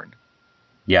watching porn?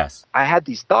 Yes. I had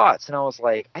these thoughts, and I was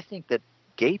like, I think that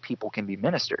gay people can be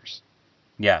ministers.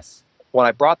 Yes. When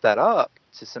I brought that up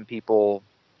to some people,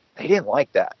 they didn't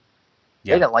like that.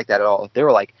 Yeah. They didn't like that at all. They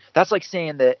were like, that's like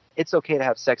saying that it's okay to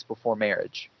have sex before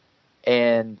marriage.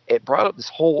 And it brought up this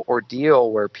whole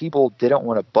ordeal where people didn't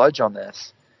want to budge on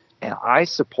this. And I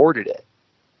supported it.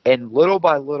 And little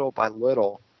by little by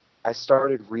little, I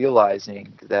started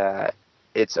realizing that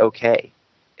it's okay.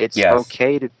 It's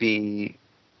okay to be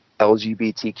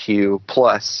LGBTQ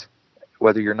plus,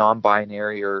 whether you're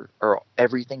non-binary or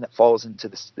everything that falls into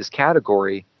this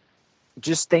category.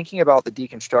 Just thinking about the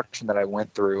deconstruction that I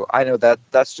went through, I know that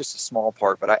that's just a small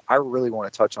part, but I really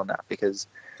want to touch on that because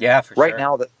right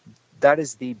now that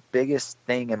is the biggest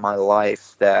thing in my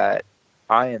life that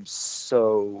I am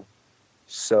so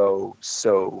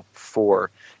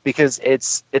for, because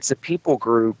it's a people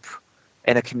group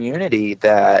and a community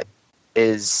that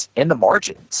is in the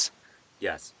margins.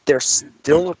 Yes. They're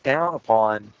still looked down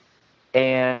upon,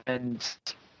 and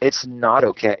it's not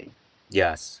okay.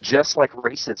 Yes. Just like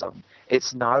racism.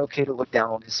 It's not okay to look down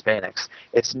on Hispanics.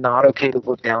 It's not okay to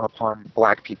look down upon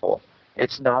Black people.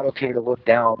 It's not okay to look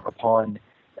down upon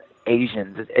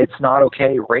Asians. It's not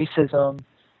okay. Racism,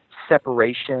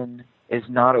 separation is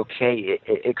not okay.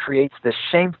 It creates this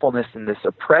shamefulness and this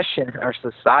oppression in our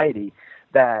society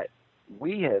that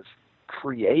we have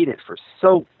created for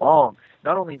so long,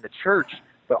 not only in the church,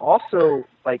 but also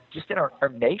like just in our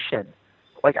nation.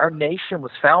 Like our nation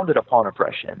was founded upon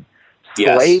oppression.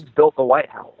 Slaves built the White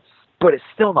House. But it's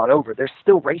still not over. There's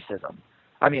still racism.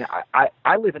 I mean,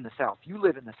 I live in the South. You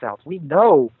live in the South. We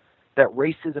know that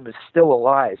racism is still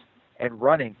alive and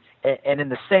running. And in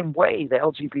the same way, the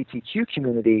LGBTQ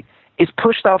community is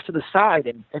pushed off to the side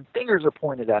and fingers are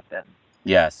pointed at them.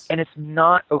 Yes. And it's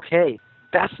not okay.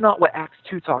 That's not what Acts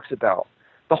 2 talks about.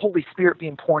 The Holy Spirit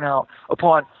being poured out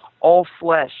upon all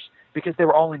flesh because they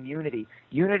were all in unity.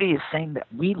 Unity is saying that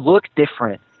we look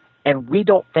different and we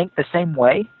don't think the same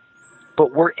way,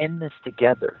 but we're in this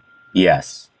together.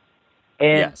 Yes.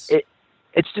 And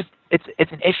it's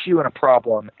an issue and a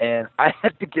problem. And I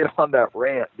had to get on that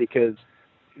rant because,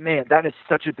 man, that is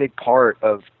such a big part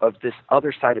of this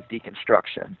other side of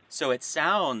deconstruction. So it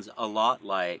sounds a lot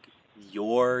like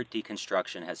your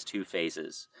deconstruction has two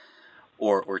phases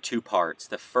or two parts.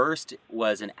 The first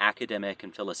was an academic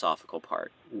and philosophical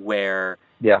part where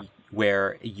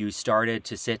you started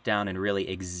to sit down and really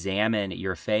examine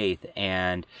your faith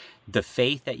and the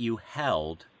faith that you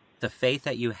held, the faith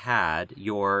that you had,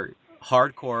 your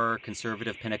hardcore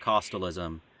conservative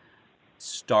Pentecostalism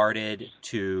started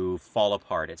to fall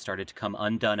apart. It started to come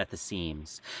undone at the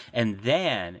seams. And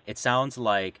then it sounds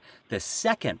like the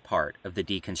second part of the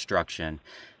deconstruction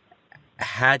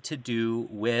had to do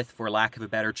with, for lack of a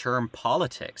better term,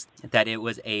 politics, that it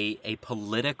was a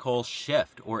political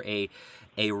shift or a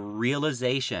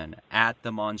realization at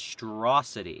the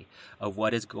monstrosity of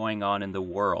what is going on in the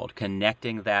world,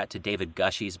 connecting that to David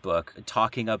Gushie's book,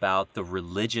 talking about the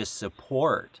religious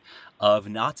support of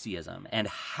Nazism and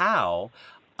how,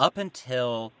 up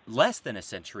until less than a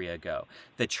century ago,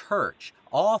 the church,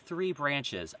 all three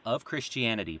branches of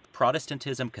Christianity,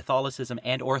 Protestantism, Catholicism,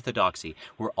 and Orthodoxy,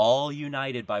 were all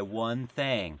united by one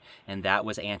thing, and that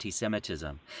was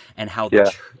anti-Semitism, and how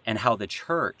the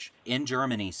church in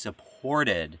Germany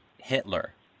supported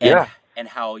Hitler, and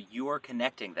how you are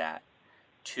connecting that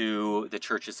to the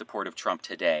church's support of Trump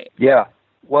today. Yeah.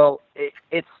 Well,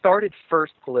 it started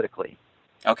first politically.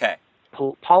 Okay.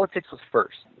 Politics was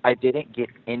first. I didn't get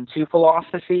into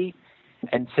philosophy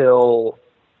until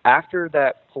after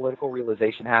that political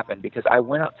realization happened, because I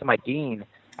went up to my dean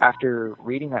after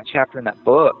reading that chapter in that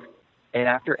book and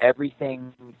after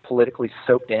everything politically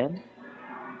soaked in,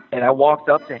 and I walked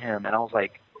up to him and I was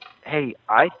like, hey,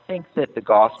 I think that the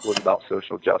gospel is about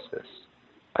social justice.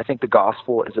 I think the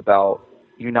gospel is about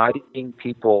uniting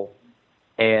people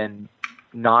and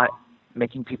not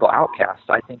making people outcast.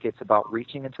 I think it's about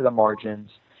reaching into the margins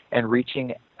and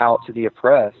reaching out to the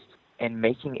oppressed and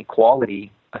making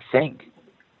equality a thing.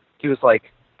 He was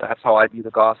like, that's how I view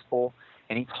the gospel.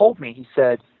 And he told me, he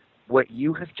said, what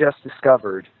you have just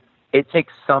discovered, it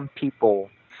takes some people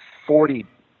 40,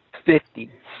 50,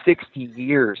 60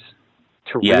 years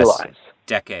to realize.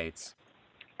 Decades.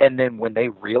 And then when they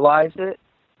realize it,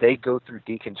 they go through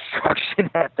deconstruction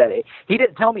at that age. He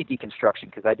didn't tell me deconstruction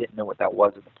because I didn't know what that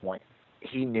was at the point.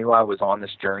 He knew I was on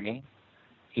this journey.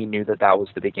 He knew that that was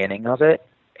the beginning of it.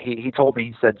 He told me,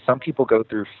 he said, some people go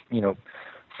through,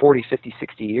 40, 50,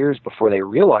 60 years before they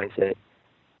realize it.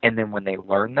 And then when they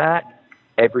learn that,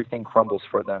 everything crumbles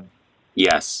for them.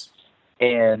 Yes.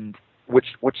 And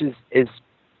which is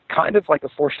kind of like a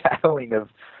foreshadowing of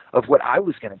what I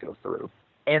was going to go through.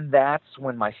 And that's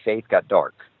when my faith got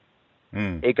dark.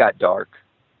 It got dark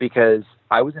because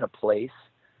I was in a place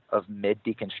of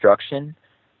mid-deconstruction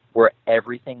where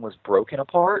everything was broken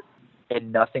apart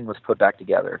and nothing was put back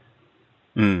together.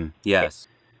 Yes.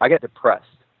 I got depressed.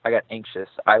 I got anxious.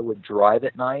 I would drive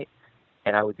at night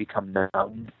and I would become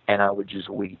numb and I would just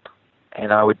weep.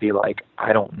 And I would be like,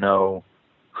 I don't know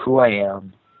who I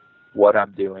am, what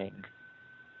I'm doing.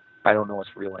 I don't know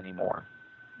what's real anymore.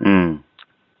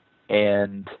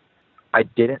 And I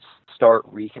didn't start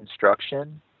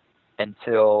Reconstruction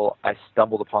until I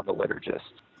stumbled upon the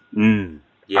Liturgist.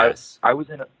 Yes. I was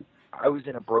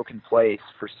in a broken place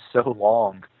for so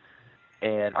long,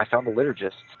 and I found the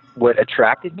Liturgist. What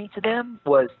attracted me to them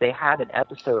was they had an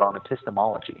episode on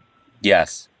epistemology.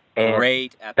 Yes. And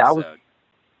great episode.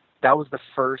 That was the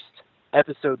first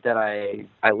episode that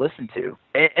I listened to.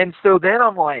 And so then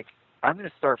I'm like, I'm going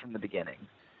to start from the beginning.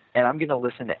 And I'm going to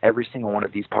listen to every single one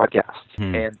of these podcasts.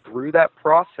 And through that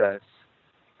process,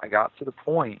 I got to the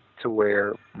point to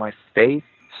where my faith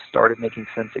started making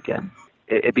sense again.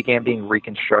 It began being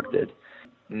reconstructed.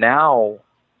 Now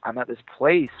I'm at this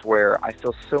place where I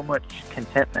feel so much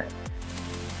contentment.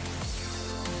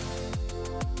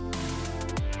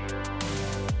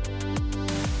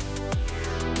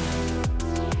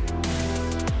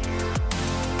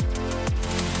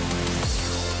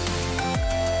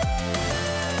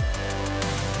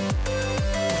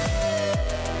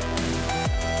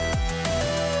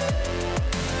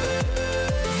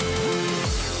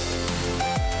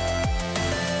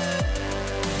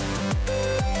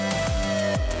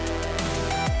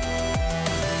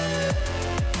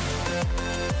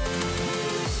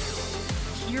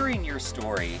 Hearing your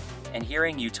story and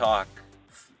hearing you talk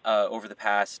over the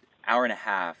past hour and a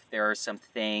half, there are some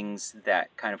things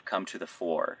that kind of come to the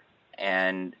fore.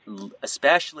 And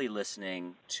especially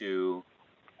listening to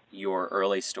your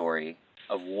early story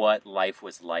of what life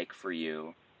was like for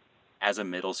you as a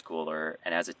middle schooler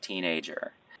and as a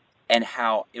teenager, and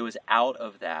how it was out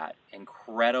of that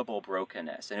incredible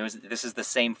brokenness. And this is the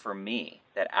same for me,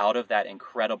 that out of that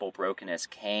incredible brokenness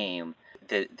came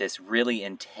this really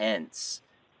intense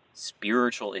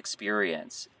spiritual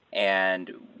experience,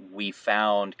 and we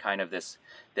found kind of this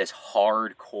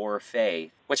hardcore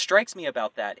faith. What strikes me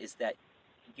about that is that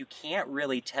you can't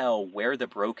really tell where the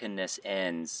brokenness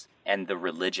ends and the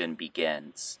religion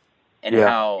begins, and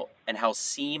how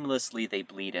seamlessly they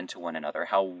bleed into one another,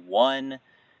 how one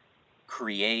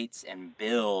creates and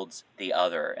builds the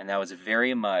other. And that was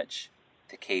very much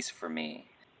the case for me.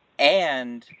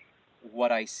 And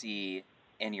what I see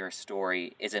in your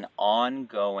story is an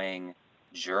ongoing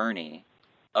journey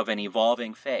of an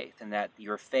evolving faith, and that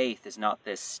your faith is not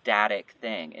this static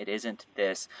thing. It isn't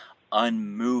this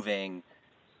unmoving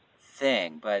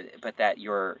thing, but that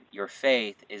your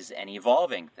faith is an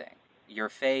evolving thing. Your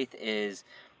faith is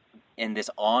in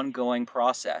this ongoing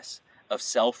process of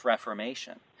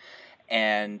self-reformation,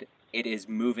 and it is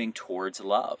moving towards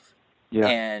love.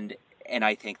 And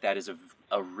I think that is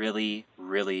a really,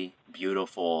 really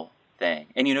beautiful thing.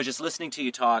 And just listening to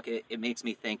you talk, it makes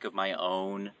me think of my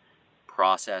own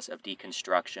process of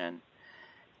deconstruction.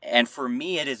 And for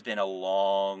me, it has been a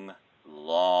long,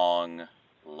 long,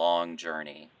 long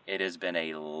journey. It has been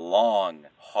a long,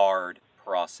 hard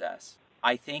process.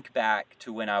 I think back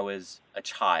to when I was a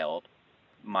child.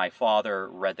 My father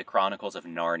read the Chronicles of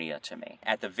Narnia to me.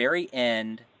 At the very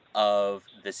end of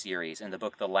the series, in the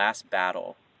book The Last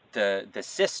Battle, the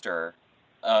sister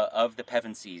of the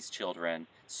Pevensies children,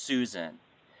 Susan,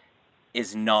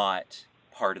 is not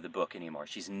part of the book anymore.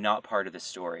 She's not part of the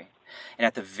story. And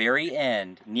at the very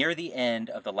end, near the end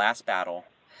of The Last Battle,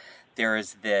 there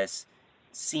is this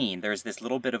scene, there's this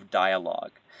little bit of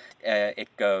dialogue. It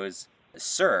goes,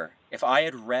 "Sir, If I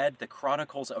had read the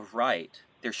Chronicles aright,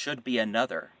 there should be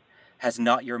another. Has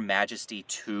not your majesty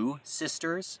 2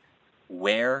 sisters?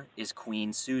 Where is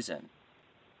Queen Susan?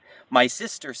 My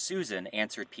sister Susan,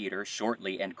 answered Peter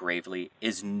shortly and gravely,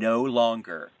 is no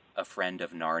longer a friend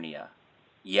of Narnia.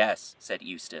 Yes, said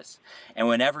Eustace, and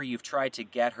whenever you've tried to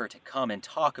get her to come and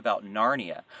talk about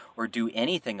Narnia or do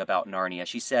anything about Narnia,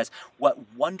 she says, what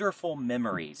wonderful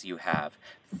memories you have.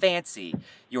 Fancy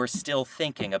you're still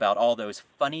thinking about all those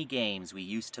funny games we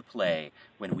used to play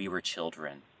when we were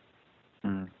children.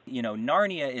 You know,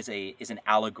 Narnia is an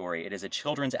allegory. It is a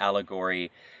children's allegory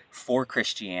for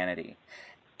Christianity.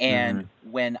 And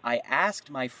when I asked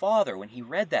my father, when he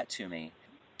read that to me,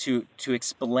 to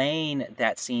explain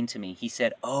that scene to me, he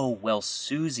said, oh, well,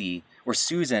 Susan,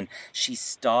 she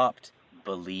stopped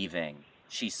believing.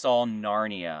 She saw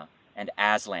Narnia and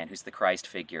Aslan, who's the Christ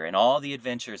figure, and all the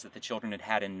adventures that the children had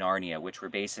had in Narnia, which were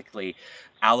basically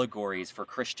allegories for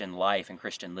Christian life and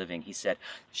Christian living. He said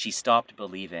she stopped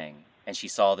believing, and she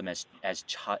saw them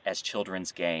as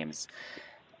children's games,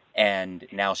 and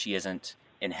now she isn't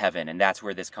in heaven. And that's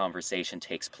where this conversation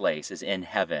takes place, is in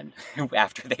heaven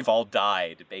after they've all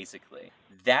died, basically.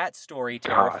 That story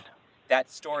terrified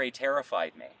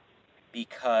me,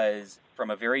 because from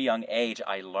a very young age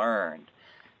I learned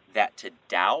that to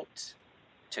doubt,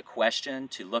 to question,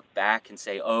 to look back and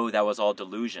say, oh, that was all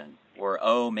delusion, or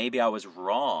oh, maybe I was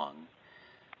wrong,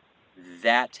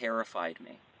 that terrified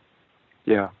me.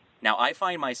 Yeah. Now I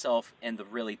find myself in the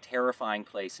really terrifying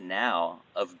place now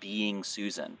of being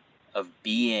Susan, of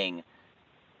being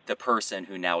the person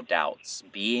who now doubts,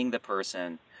 being the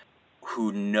person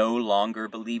who no longer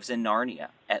believes in Narnia,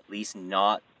 at least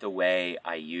not the way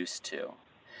I used to.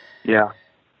 Yeah.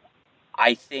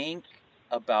 I think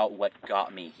about what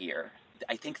got me here.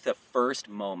 I think the first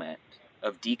moment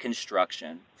of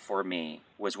deconstruction for me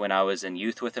was when I was in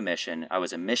Youth with a Mission. I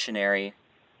was a missionary,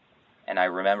 and I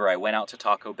remember I went out to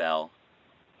Taco Bell,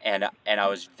 and I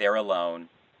was there alone,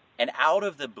 and out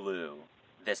of the blue,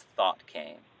 this thought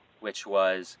came, which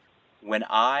was, when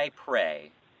I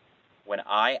pray, when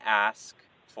I ask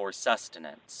for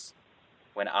sustenance,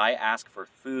 when I ask for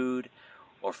food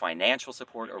or financial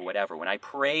support or whatever, when I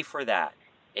pray for that,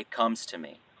 it comes to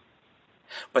me.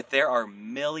 But there are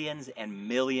millions and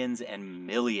millions and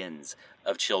millions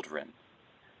of children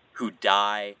who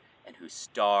die and who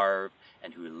starve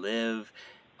and who live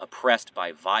oppressed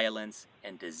by violence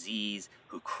and disease,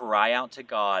 who cry out to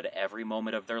God every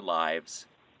moment of their lives,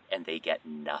 and they get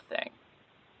nothing.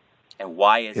 And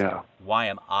why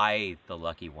am I the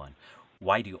lucky one?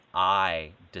 Why do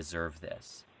I deserve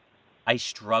this? I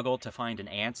struggled to find an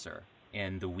answer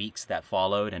in the weeks that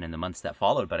followed and in the months that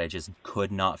followed, but I just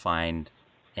could not find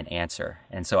an answer.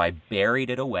 And so I buried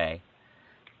it away,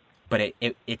 but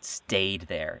it stayed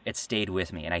there. It stayed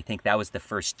with me. And I think that was the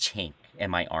first chink in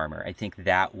my armor. I think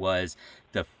that was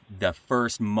the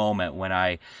first moment when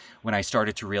I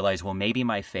started to realize, well, maybe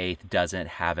my faith doesn't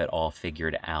have it all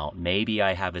figured out. Maybe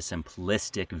I have a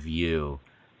simplistic view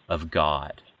of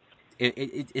God.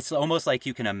 It's almost like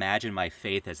you can imagine my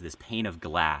faith as this pane of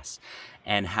glass,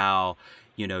 and how,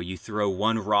 you know, you throw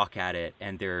one rock at it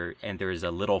and there's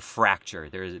a little fracture.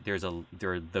 There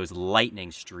are those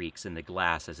lightning streaks in the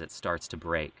glass as it starts to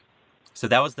break. So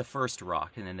that was the first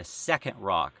rock. And then the second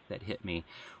rock that hit me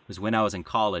was when I was in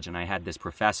college, and I had this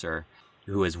professor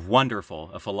who was wonderful,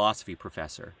 a philosophy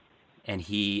professor. And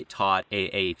he taught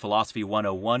a Philosophy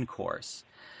 101 course.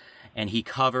 And he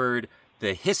covered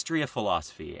the history of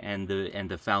philosophy and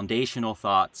the foundational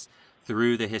thoughts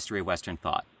through the history of Western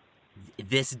thought.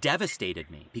 This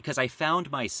devastated me because I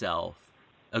found myself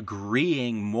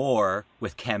agreeing more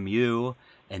with Camus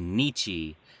and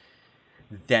Nietzsche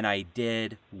than I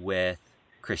did with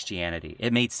Christianity.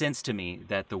 It made sense to me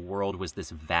that the world was this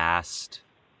vast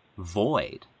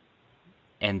void,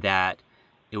 and that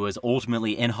it was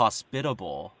ultimately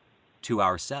inhospitable to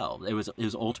ourselves. It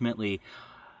was ultimately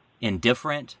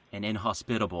indifferent and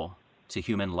inhospitable to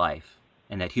human life,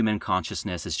 and that human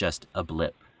consciousness is just a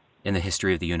blip in the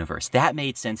history of the universe. That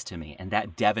made sense to me, and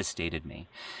that devastated me.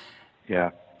 Yeah.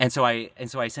 And so I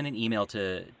sent an email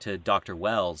to Dr.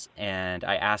 Wells, and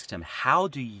I asked him, how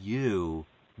do you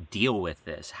deal with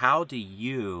this? How do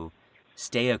you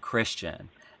stay a Christian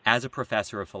as a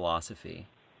professor of philosophy?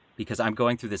 Because I'm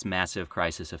going through this massive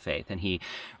crisis of faith. And he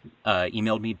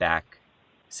emailed me back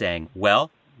saying, well,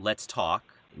 let's talk.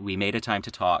 We made a time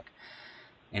to talk.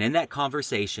 And in that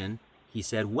conversation, he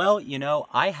said, well, you know,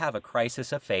 I have a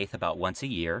crisis of faith about once a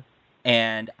year,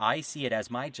 and I see it as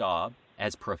my job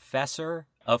as professor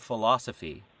of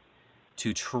philosophy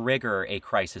to trigger a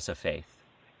crisis of faith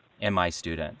in my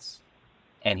students.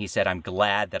 And he said, I'm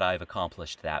glad that I've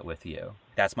accomplished that with you.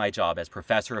 That's my job as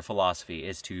professor of philosophy,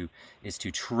 is to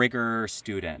trigger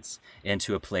students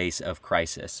into a place of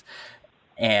crisis.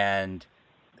 And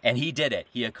he did it.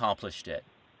 He accomplished it.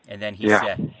 And then he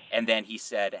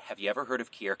said, have you ever heard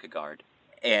of Kierkegaard?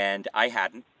 And I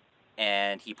hadn't.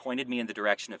 And he pointed me in the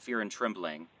direction of Fear and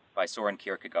Trembling by Soren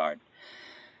Kierkegaard,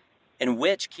 in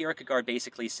which Kierkegaard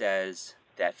basically says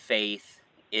that faith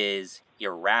is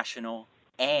irrational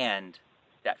and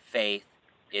that faith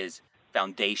is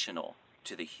foundational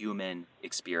to the human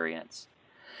experience,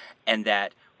 and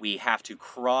that we have to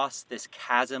cross this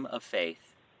chasm of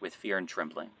faith with fear and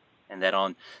trembling, and that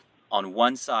on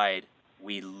one side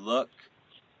we look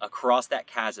across that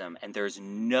chasm and there's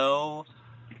no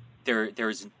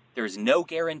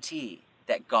guarantee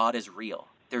that God is real.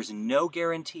 There's no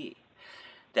guarantee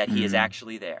that he is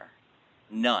actually there.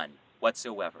 None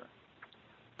whatsoever.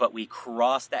 But we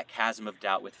cross that chasm of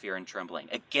doubt with fear and trembling,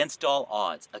 against all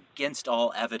odds, against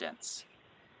all evidence.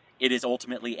 It is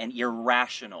ultimately an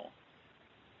irrational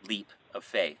leap of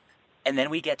faith. And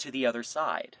then we get to the other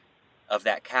side of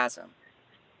that chasm,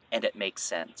 and it makes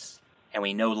sense. And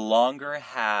we no longer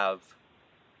have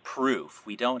proof.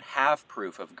 We don't have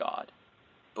proof of God,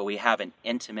 but we have an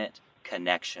intimate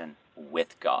connection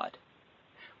with God.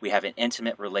 We have an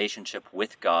intimate relationship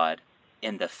with God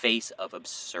in the face of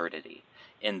absurdity,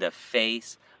 in the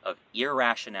face of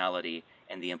irrationality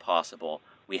and the impossible.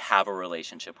 We have a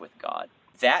relationship with God.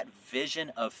 That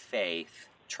vision of faith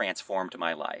transformed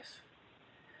my life.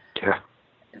 Yeah.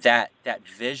 That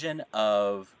vision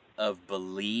of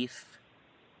belief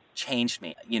changed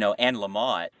me. Anne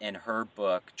Lamott, in her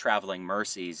book Traveling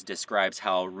Mercies, describes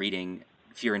how reading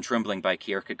Fear and Trembling by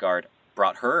Kierkegaard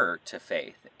brought her to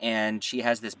faith. And she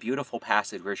has this beautiful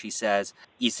passage where she says,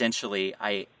 essentially,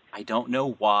 I don't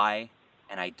know why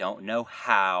and I don't know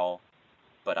how,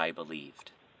 but I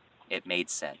believed. It made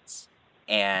sense.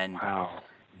 And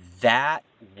that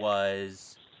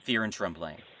was Fear and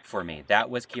Trembling for me. That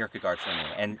was Kierkegaard for me.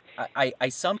 And I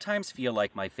sometimes feel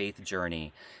like my faith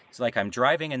journey is like I'm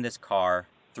driving in this car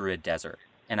through a desert.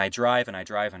 And I drive and I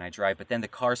drive and I drive, but then the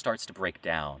car starts to break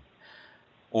down,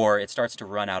 or it starts to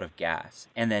run out of gas.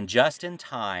 And then just in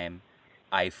time,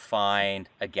 I find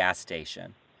a gas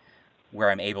station where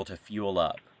I'm able to fuel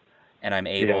up, and I'm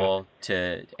able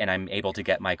to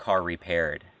get my car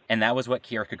repaired. And that was what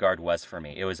Kierkegaard was for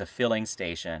me. It was a filling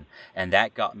station, and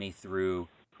that got me through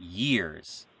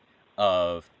years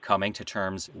of coming to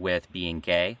terms with being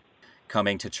gay,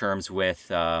 coming to terms with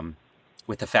the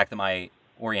fact that my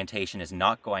orientation is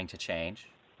not going to change.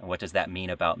 And what does that mean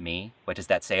about me? What does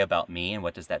that say about me? And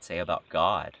what does that say about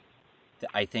God?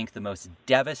 I think the most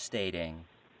devastating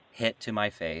hit to my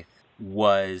faith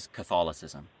was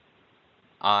Catholicism.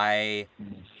 I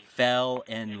fell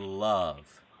in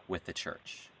love with the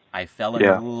church. I fell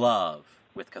in love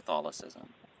with Catholicism.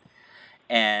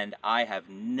 And I have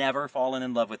never fallen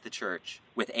in love with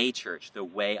with a church, the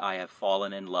way I have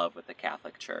fallen in love with the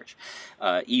Catholic Church.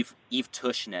 Eve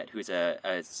Tushnet, who's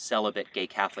a celibate gay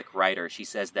Catholic writer, she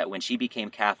says that when she became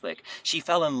Catholic, she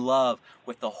fell in love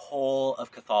with the whole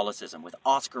of Catholicism, with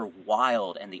Oscar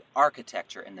Wilde and the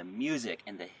architecture and the music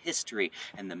and the history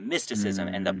and the mysticism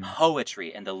and the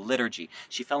poetry and the liturgy.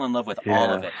 She fell in love with all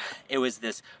of it. It was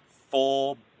this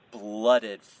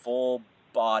full-blooded,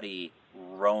 full-body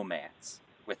romance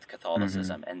with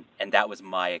Catholicism, and that was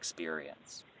my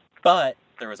experience. But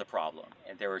there was a problem,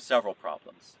 and there were several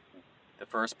problems. The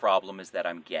first problem is that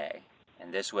I'm gay,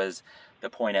 and this was the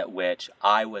point at which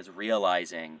I was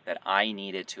realizing that I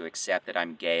needed to accept that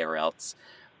I'm gay, or else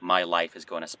my life is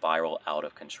going to spiral out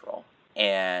of control.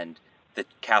 And the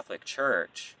Catholic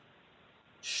Church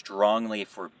strongly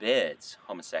forbids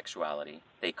homosexuality.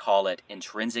 They call it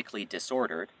intrinsically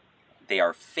disordered. They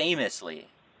are famously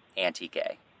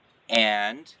anti-gay.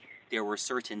 And there were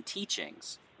certain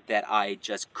teachings that I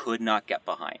just could not get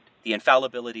behind. The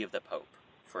infallibility of the Pope,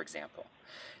 for example.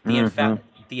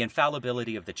 The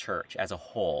infallibility of the church as a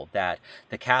whole, that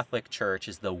the Catholic Church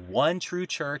is the one true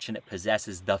church and it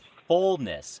possesses the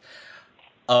fullness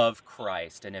of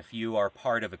Christ. And if you are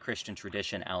part of a Christian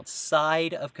tradition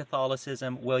outside of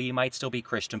Catholicism, well, you might still be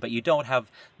Christian, but you don't have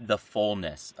the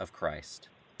fullness of Christ.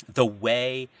 The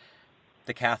way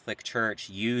the Catholic Church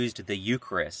used the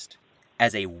Eucharist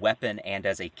as a weapon and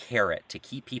as a carrot to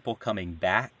keep people coming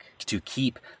back, to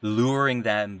keep luring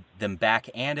them back,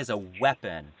 and as a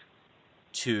weapon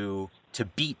to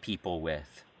beat people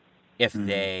with if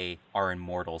they are in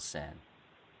mortal sin.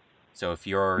 So if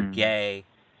you're gay,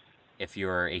 if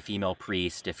you're a female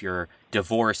priest, if you're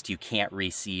divorced, you can't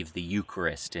receive the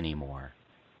Eucharist anymore.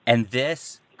 And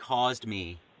this caused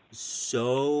me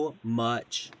so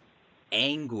much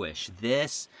anguish.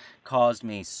 This caused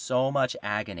me so much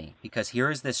agony, because here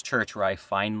is this church where I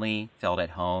finally felt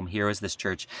at home. Here is this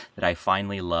church that I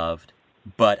finally loved,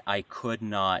 but I could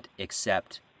not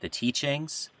accept the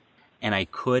teachings, and I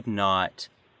could not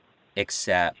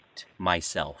accept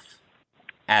myself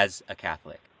as a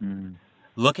Catholic.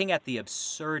 Looking at the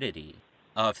absurdity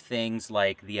of things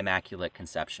like the Immaculate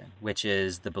Conception, which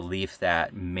is the belief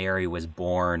that Mary was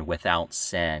born without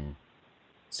sin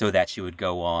so that she would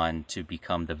go on to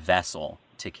become the vessel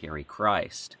to carry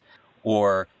Christ,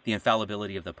 or the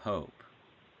infallibility of the Pope,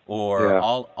 or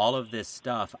all of this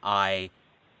stuff, I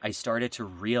started to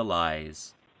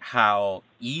realize how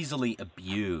easily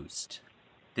abused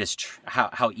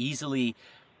how easily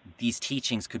these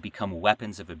teachings could become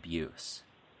weapons of abuse,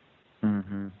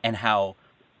 and how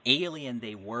alien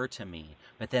they were to me.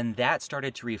 But then that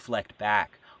started to reflect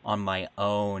back on my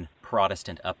own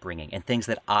Protestant upbringing and things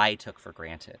that I took for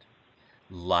granted,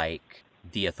 like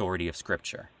the authority of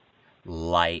Scripture,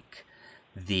 like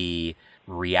the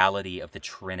reality of the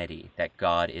Trinity, that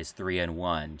God is three in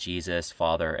one, Jesus,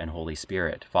 Father, and Holy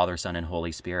Spirit, Father, Son, and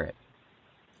Holy Spirit.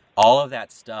 All of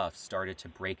that stuff started to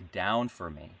break down for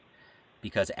me,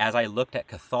 because as I looked at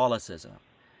Catholicism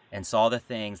and saw the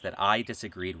things that I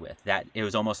disagreed with, that it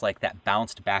was almost like that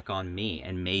bounced back on me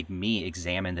and made me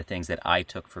examine the things that I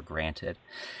took for granted.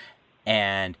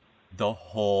 And the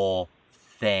whole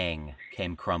thing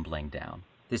came crumbling down.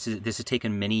 This has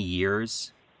taken many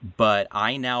years, but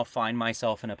I now find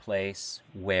myself in a place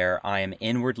where I am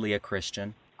inwardly a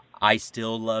Christian. I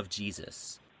still love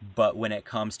Jesus, but when it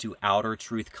comes to outer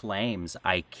truth claims,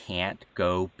 I can't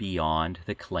go beyond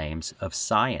the claims of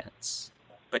science.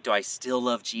 But do I still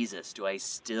love Jesus? Do I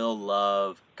still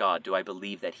love God? Do I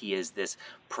believe that he is this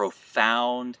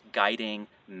profound guiding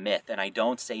myth? And I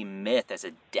don't say myth as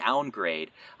a downgrade.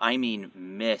 I mean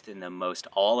myth in the most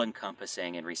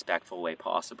all-encompassing and respectful way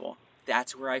possible.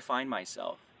 That's where I find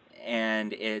myself.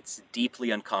 And it's deeply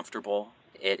uncomfortable.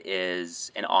 It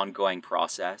is an ongoing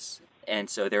process. And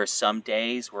so there are some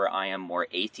days where I am more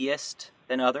atheist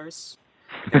than others.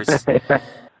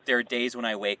 There are days when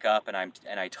I wake up and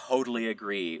I totally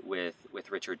agree with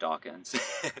Richard Dawkins.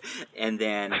 and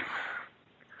then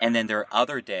there are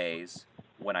other days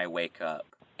when I wake up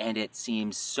and it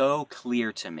seems so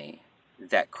clear to me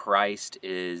that Christ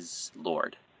is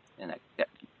Lord, and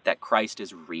that Christ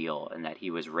is real, and that he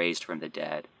was raised from the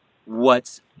dead.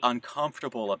 What's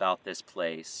uncomfortable about this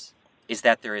place is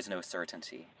that there is no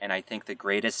certainty. And I think the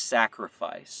greatest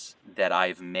sacrifice that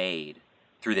I've made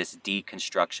through this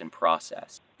deconstruction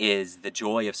process is the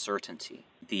joy of certainty,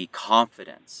 the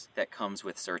confidence that comes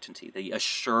with certainty, the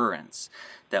assurance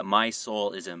that my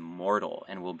soul is immortal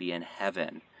and will be in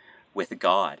heaven with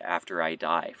God after I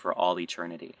die for all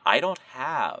eternity. I don't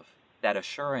have that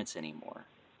assurance anymore.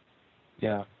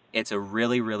 Yeah. It's a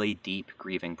really, really deep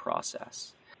grieving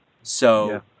process.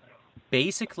 So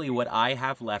basically what I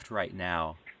have left right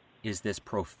now is this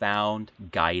profound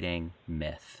guiding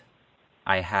myth.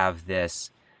 I have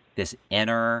this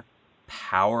inner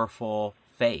powerful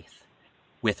faith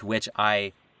with which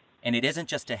and it isn't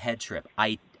just a head trip,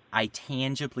 I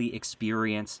tangibly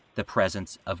experience the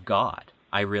presence of God.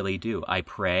 I really do. I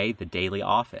pray the daily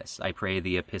office. I pray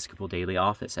the Episcopal daily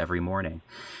office every morning,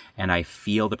 and I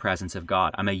feel the presence of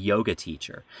God. I'm a yoga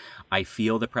teacher. I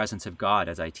feel the presence of God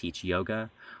as I teach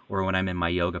yoga or when I'm in my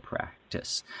yoga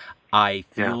practice. I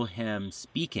feel him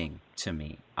speaking to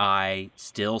me. I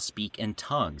still speak in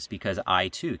tongues because I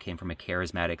too came from a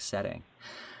charismatic setting.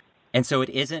 And so it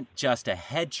isn't just a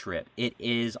head trip. It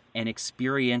is an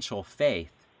experiential faith.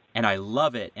 And I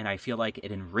love it, and I feel like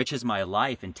it enriches my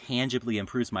life and tangibly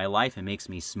improves my life and makes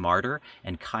me smarter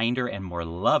and kinder and more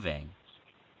loving.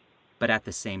 But at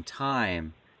the same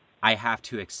time, I have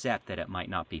to accept that it might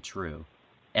not be true.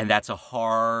 And that's a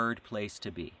hard place to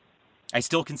be. I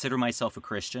still consider myself a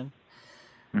Christian,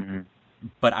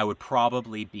 but I would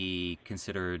probably be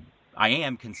considered,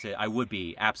 I would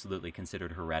be absolutely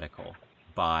considered heretical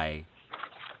by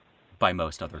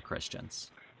most other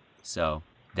Christians. So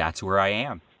that's where I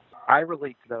am. I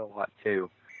relate to that a lot too.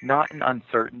 Not an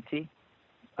uncertainty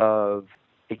of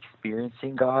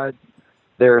experiencing God.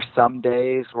 There are some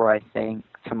days where I think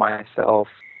to myself,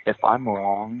 if I'm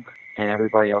wrong and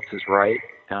everybody else is right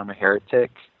and I'm a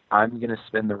heretic, I'm going to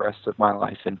spend the rest of my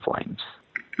life in flames.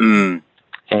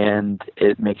 And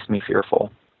it makes me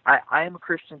fearful. I am a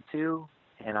Christian too,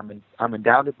 and I'm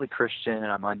undoubtedly Christian,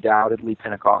 and I'm undoubtedly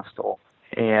Pentecostal.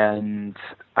 And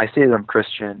I say that I'm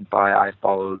Christian by I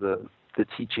follow the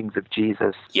teachings of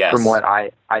Jesus from what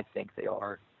I think they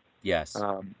are. Yes.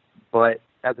 But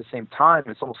at the same time,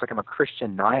 it's almost like I'm a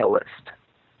Christian nihilist,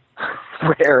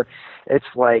 where it's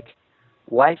like,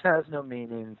 life has no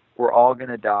meaning. We're all going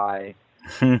to die.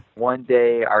 One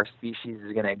day our species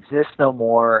is going to exist no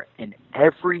more, and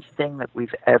everything that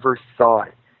we've ever thought,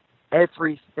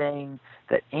 everything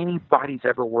that anybody's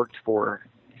ever worked for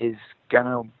is going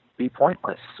to be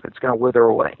pointless. It's going to wither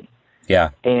away. Yeah.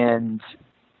 And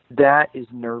that is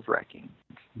nerve-wracking.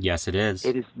 Yes, it is.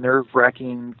 It is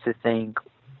nerve-wracking to think,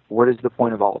 what is the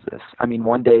point of all of this? I mean,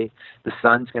 one day the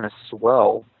sun's going to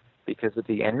swell because of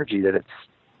the energy that it's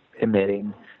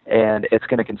emitting, and it's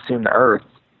going to consume the Earth.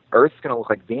 Earth's going to look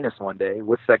like Venus one day.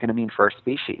 What's that going to mean for our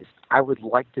species? I would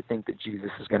like to think that Jesus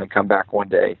is going to come back one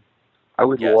day. I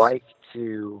would like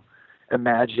to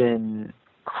imagine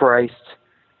Christ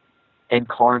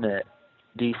incarnate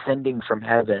descending from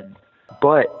heaven,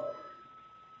 but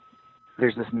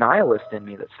there's this nihilist in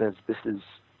me that says this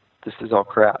is all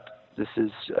crap. This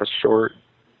is a short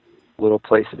little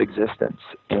place of existence,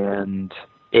 and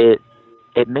it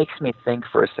makes me think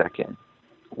for a second,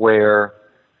 where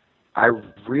I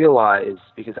realize,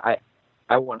 because I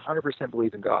 100%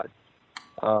 believe in God.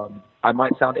 I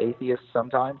might sound atheist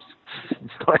sometimes,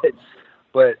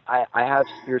 but I have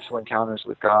spiritual encounters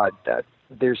with God that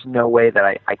there's no way that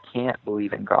I can't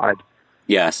believe in God.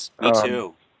 Yes, me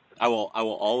too. I will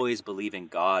always believe in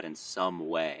God in some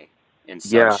way, in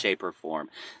some shape or form.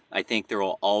 I think there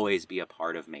will always be a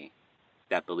part of me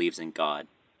that believes in God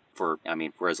for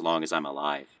as long as I'm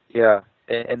alive. Yeah.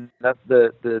 And that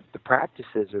the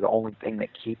practices are the only thing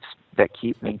that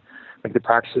keep me. Like the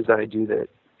practices that I do, that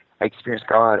I experience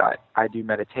God. I do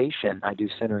meditation. I do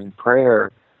centering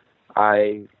prayer.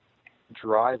 I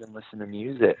drive and listen to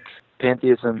music.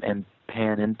 Pantheism and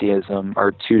panentheism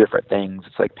are two different things.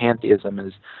 It's like pantheism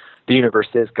is the universe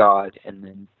is God, and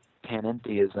then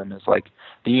panentheism is like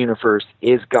the universe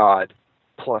is God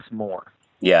plus more.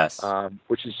 Yes.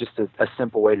 Which is just a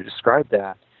simple way to describe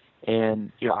that.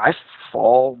 And, I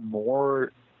fall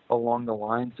more along the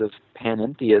lines of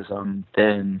panentheism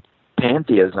than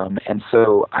pantheism. And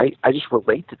so I just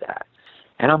relate to that.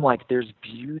 And I'm like, there's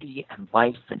beauty and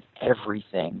life in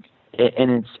everything.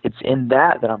 And it's in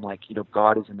that I'm like,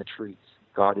 God is in the trees.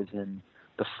 God is in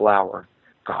the flower.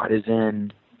 God is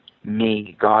in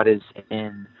me. God is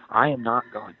in, I am not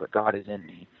God, but God is in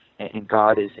me. And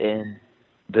God is in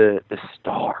the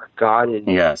star. God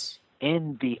is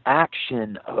in the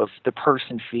action of the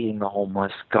person feeding the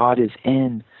homeless. God is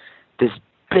in this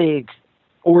big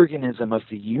organism of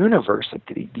the universe.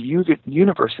 The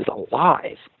universe is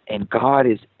alive, and God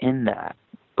is in that,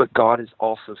 but God is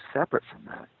also separate from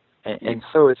that. And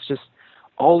so it's just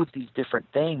all of these different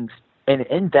things. And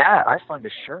in that, I find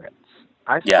assurance.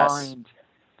 I find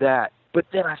that, but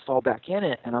then I fall back in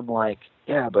it, and I'm like,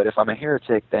 yeah, but if I'm a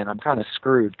heretic, then I'm kind of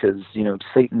screwed, because,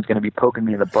 Satan's going to be poking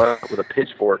me in the butt with a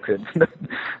pitchfork in the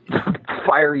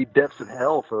fiery depths of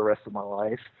hell for the rest of my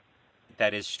life.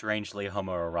 That is strangely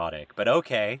homoerotic, but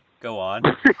okay, go on.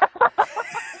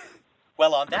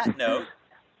 Well, on that note,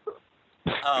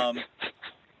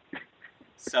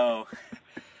 so,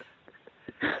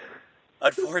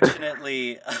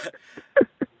 unfortunately,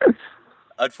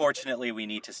 we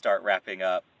need to start wrapping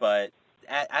up, but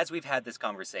as we've had this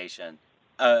conversation,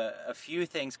 a few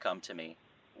things come to me.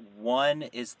 One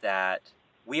is that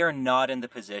we are not in the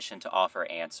position to offer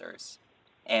answers,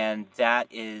 and that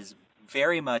is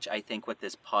very much, I think, what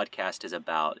this podcast is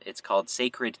about. It's called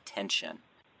Sacred Tension.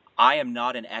 I am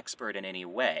not an expert in any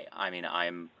way.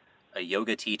 I'm a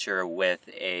yoga teacher with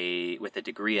a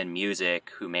degree in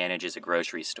music who manages a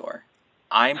grocery store.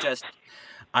 I'm just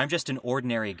an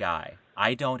ordinary guy.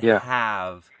 I don't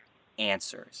have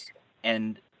answers.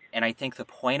 And I think the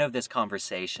point of this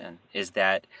conversation is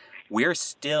that we're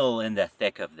still in the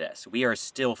thick of this. We are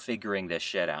still figuring this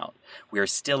shit out. We are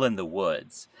still in the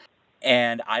woods.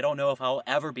 And I don't know if I'll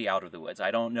ever be out of the woods.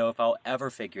 I don't know if I'll ever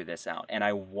figure this out. And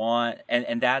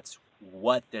and that's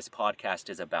what this podcast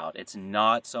is about. It's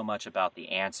not so much about the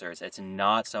answers. It's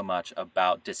not so much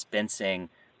about dispensing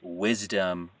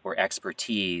wisdom or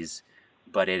expertise,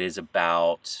 but it is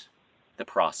about the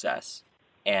process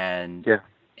and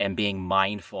being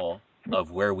mindful of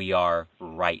where we are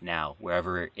right now,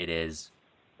 wherever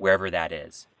that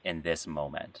is in this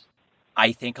moment.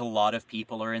 I think a lot of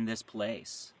people are in this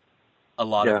place. A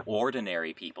lot of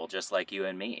ordinary people, just like you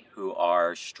and me, who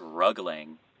are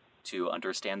struggling to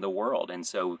understand the world. And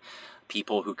so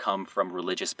people who come from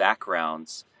religious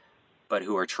backgrounds, but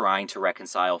who are trying to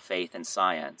reconcile faith and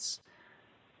science.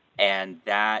 And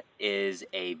that is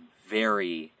a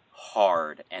very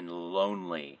hard and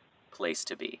lonely place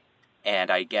to be. And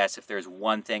I guess if there's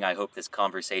one thing I hope this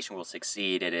conversation will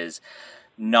succeed, it is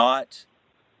not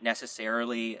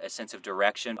necessarily a sense of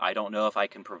direction. I don't know if I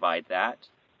can provide that,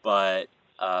 but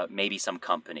maybe some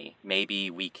company. Maybe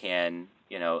we can,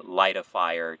 light a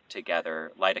fire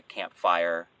together, light a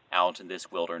campfire out in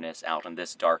this wilderness, out in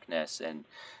this darkness, and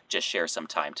just share some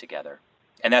time together.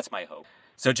 And that's my hope.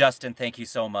 So Justin, thank you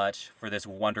so much for this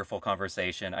wonderful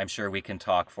conversation. I'm sure we can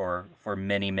talk for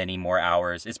many, many more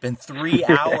hours. It's been 3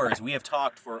 hours. We have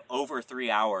talked for over 3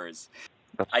 hours.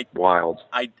 That's wild.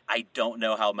 I don't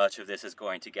know how much of this is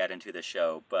going to get into the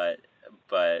show, but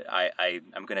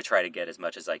I'm going to try to get as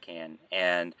much as I can.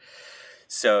 And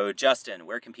so, Justin,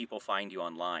 where can people find you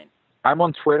online? I'm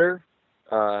on Twitter.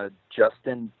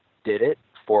 Justin did it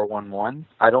 411.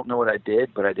 I don't know what I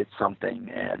did, but I did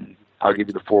something, and I'll give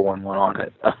you the 411 on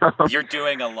it. You're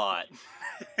doing a lot.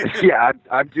 Yeah,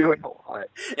 I'm doing a lot.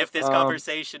 If this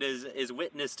conversation is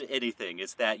witness to anything,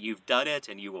 it's that you've done it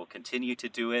and you will continue to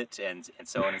do it, and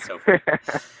so on and so forth.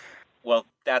 Well,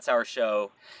 that's our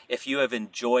show. If you have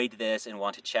enjoyed this and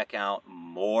want to check out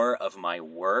more of my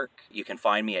work, you can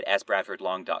find me at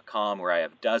sbradfordlong.com, where I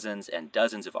have dozens and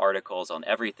dozens of articles on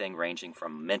everything ranging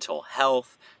from mental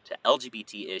health to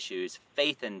LGBT issues,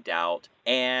 faith and doubt,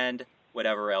 and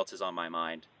whatever else is on my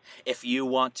mind. If you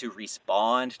want to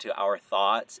respond to our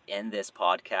thoughts in this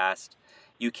podcast,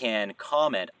 you can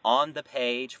comment on the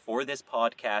page for this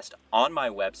podcast on my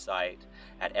website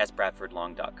at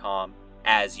sbradfordlong.com.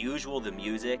 As usual, the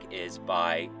music is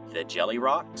by the Jelly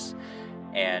Rocks,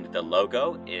 and the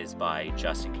logo is by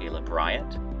Justin Caleb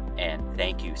Bryant. And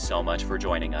thank you so much for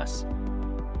joining us.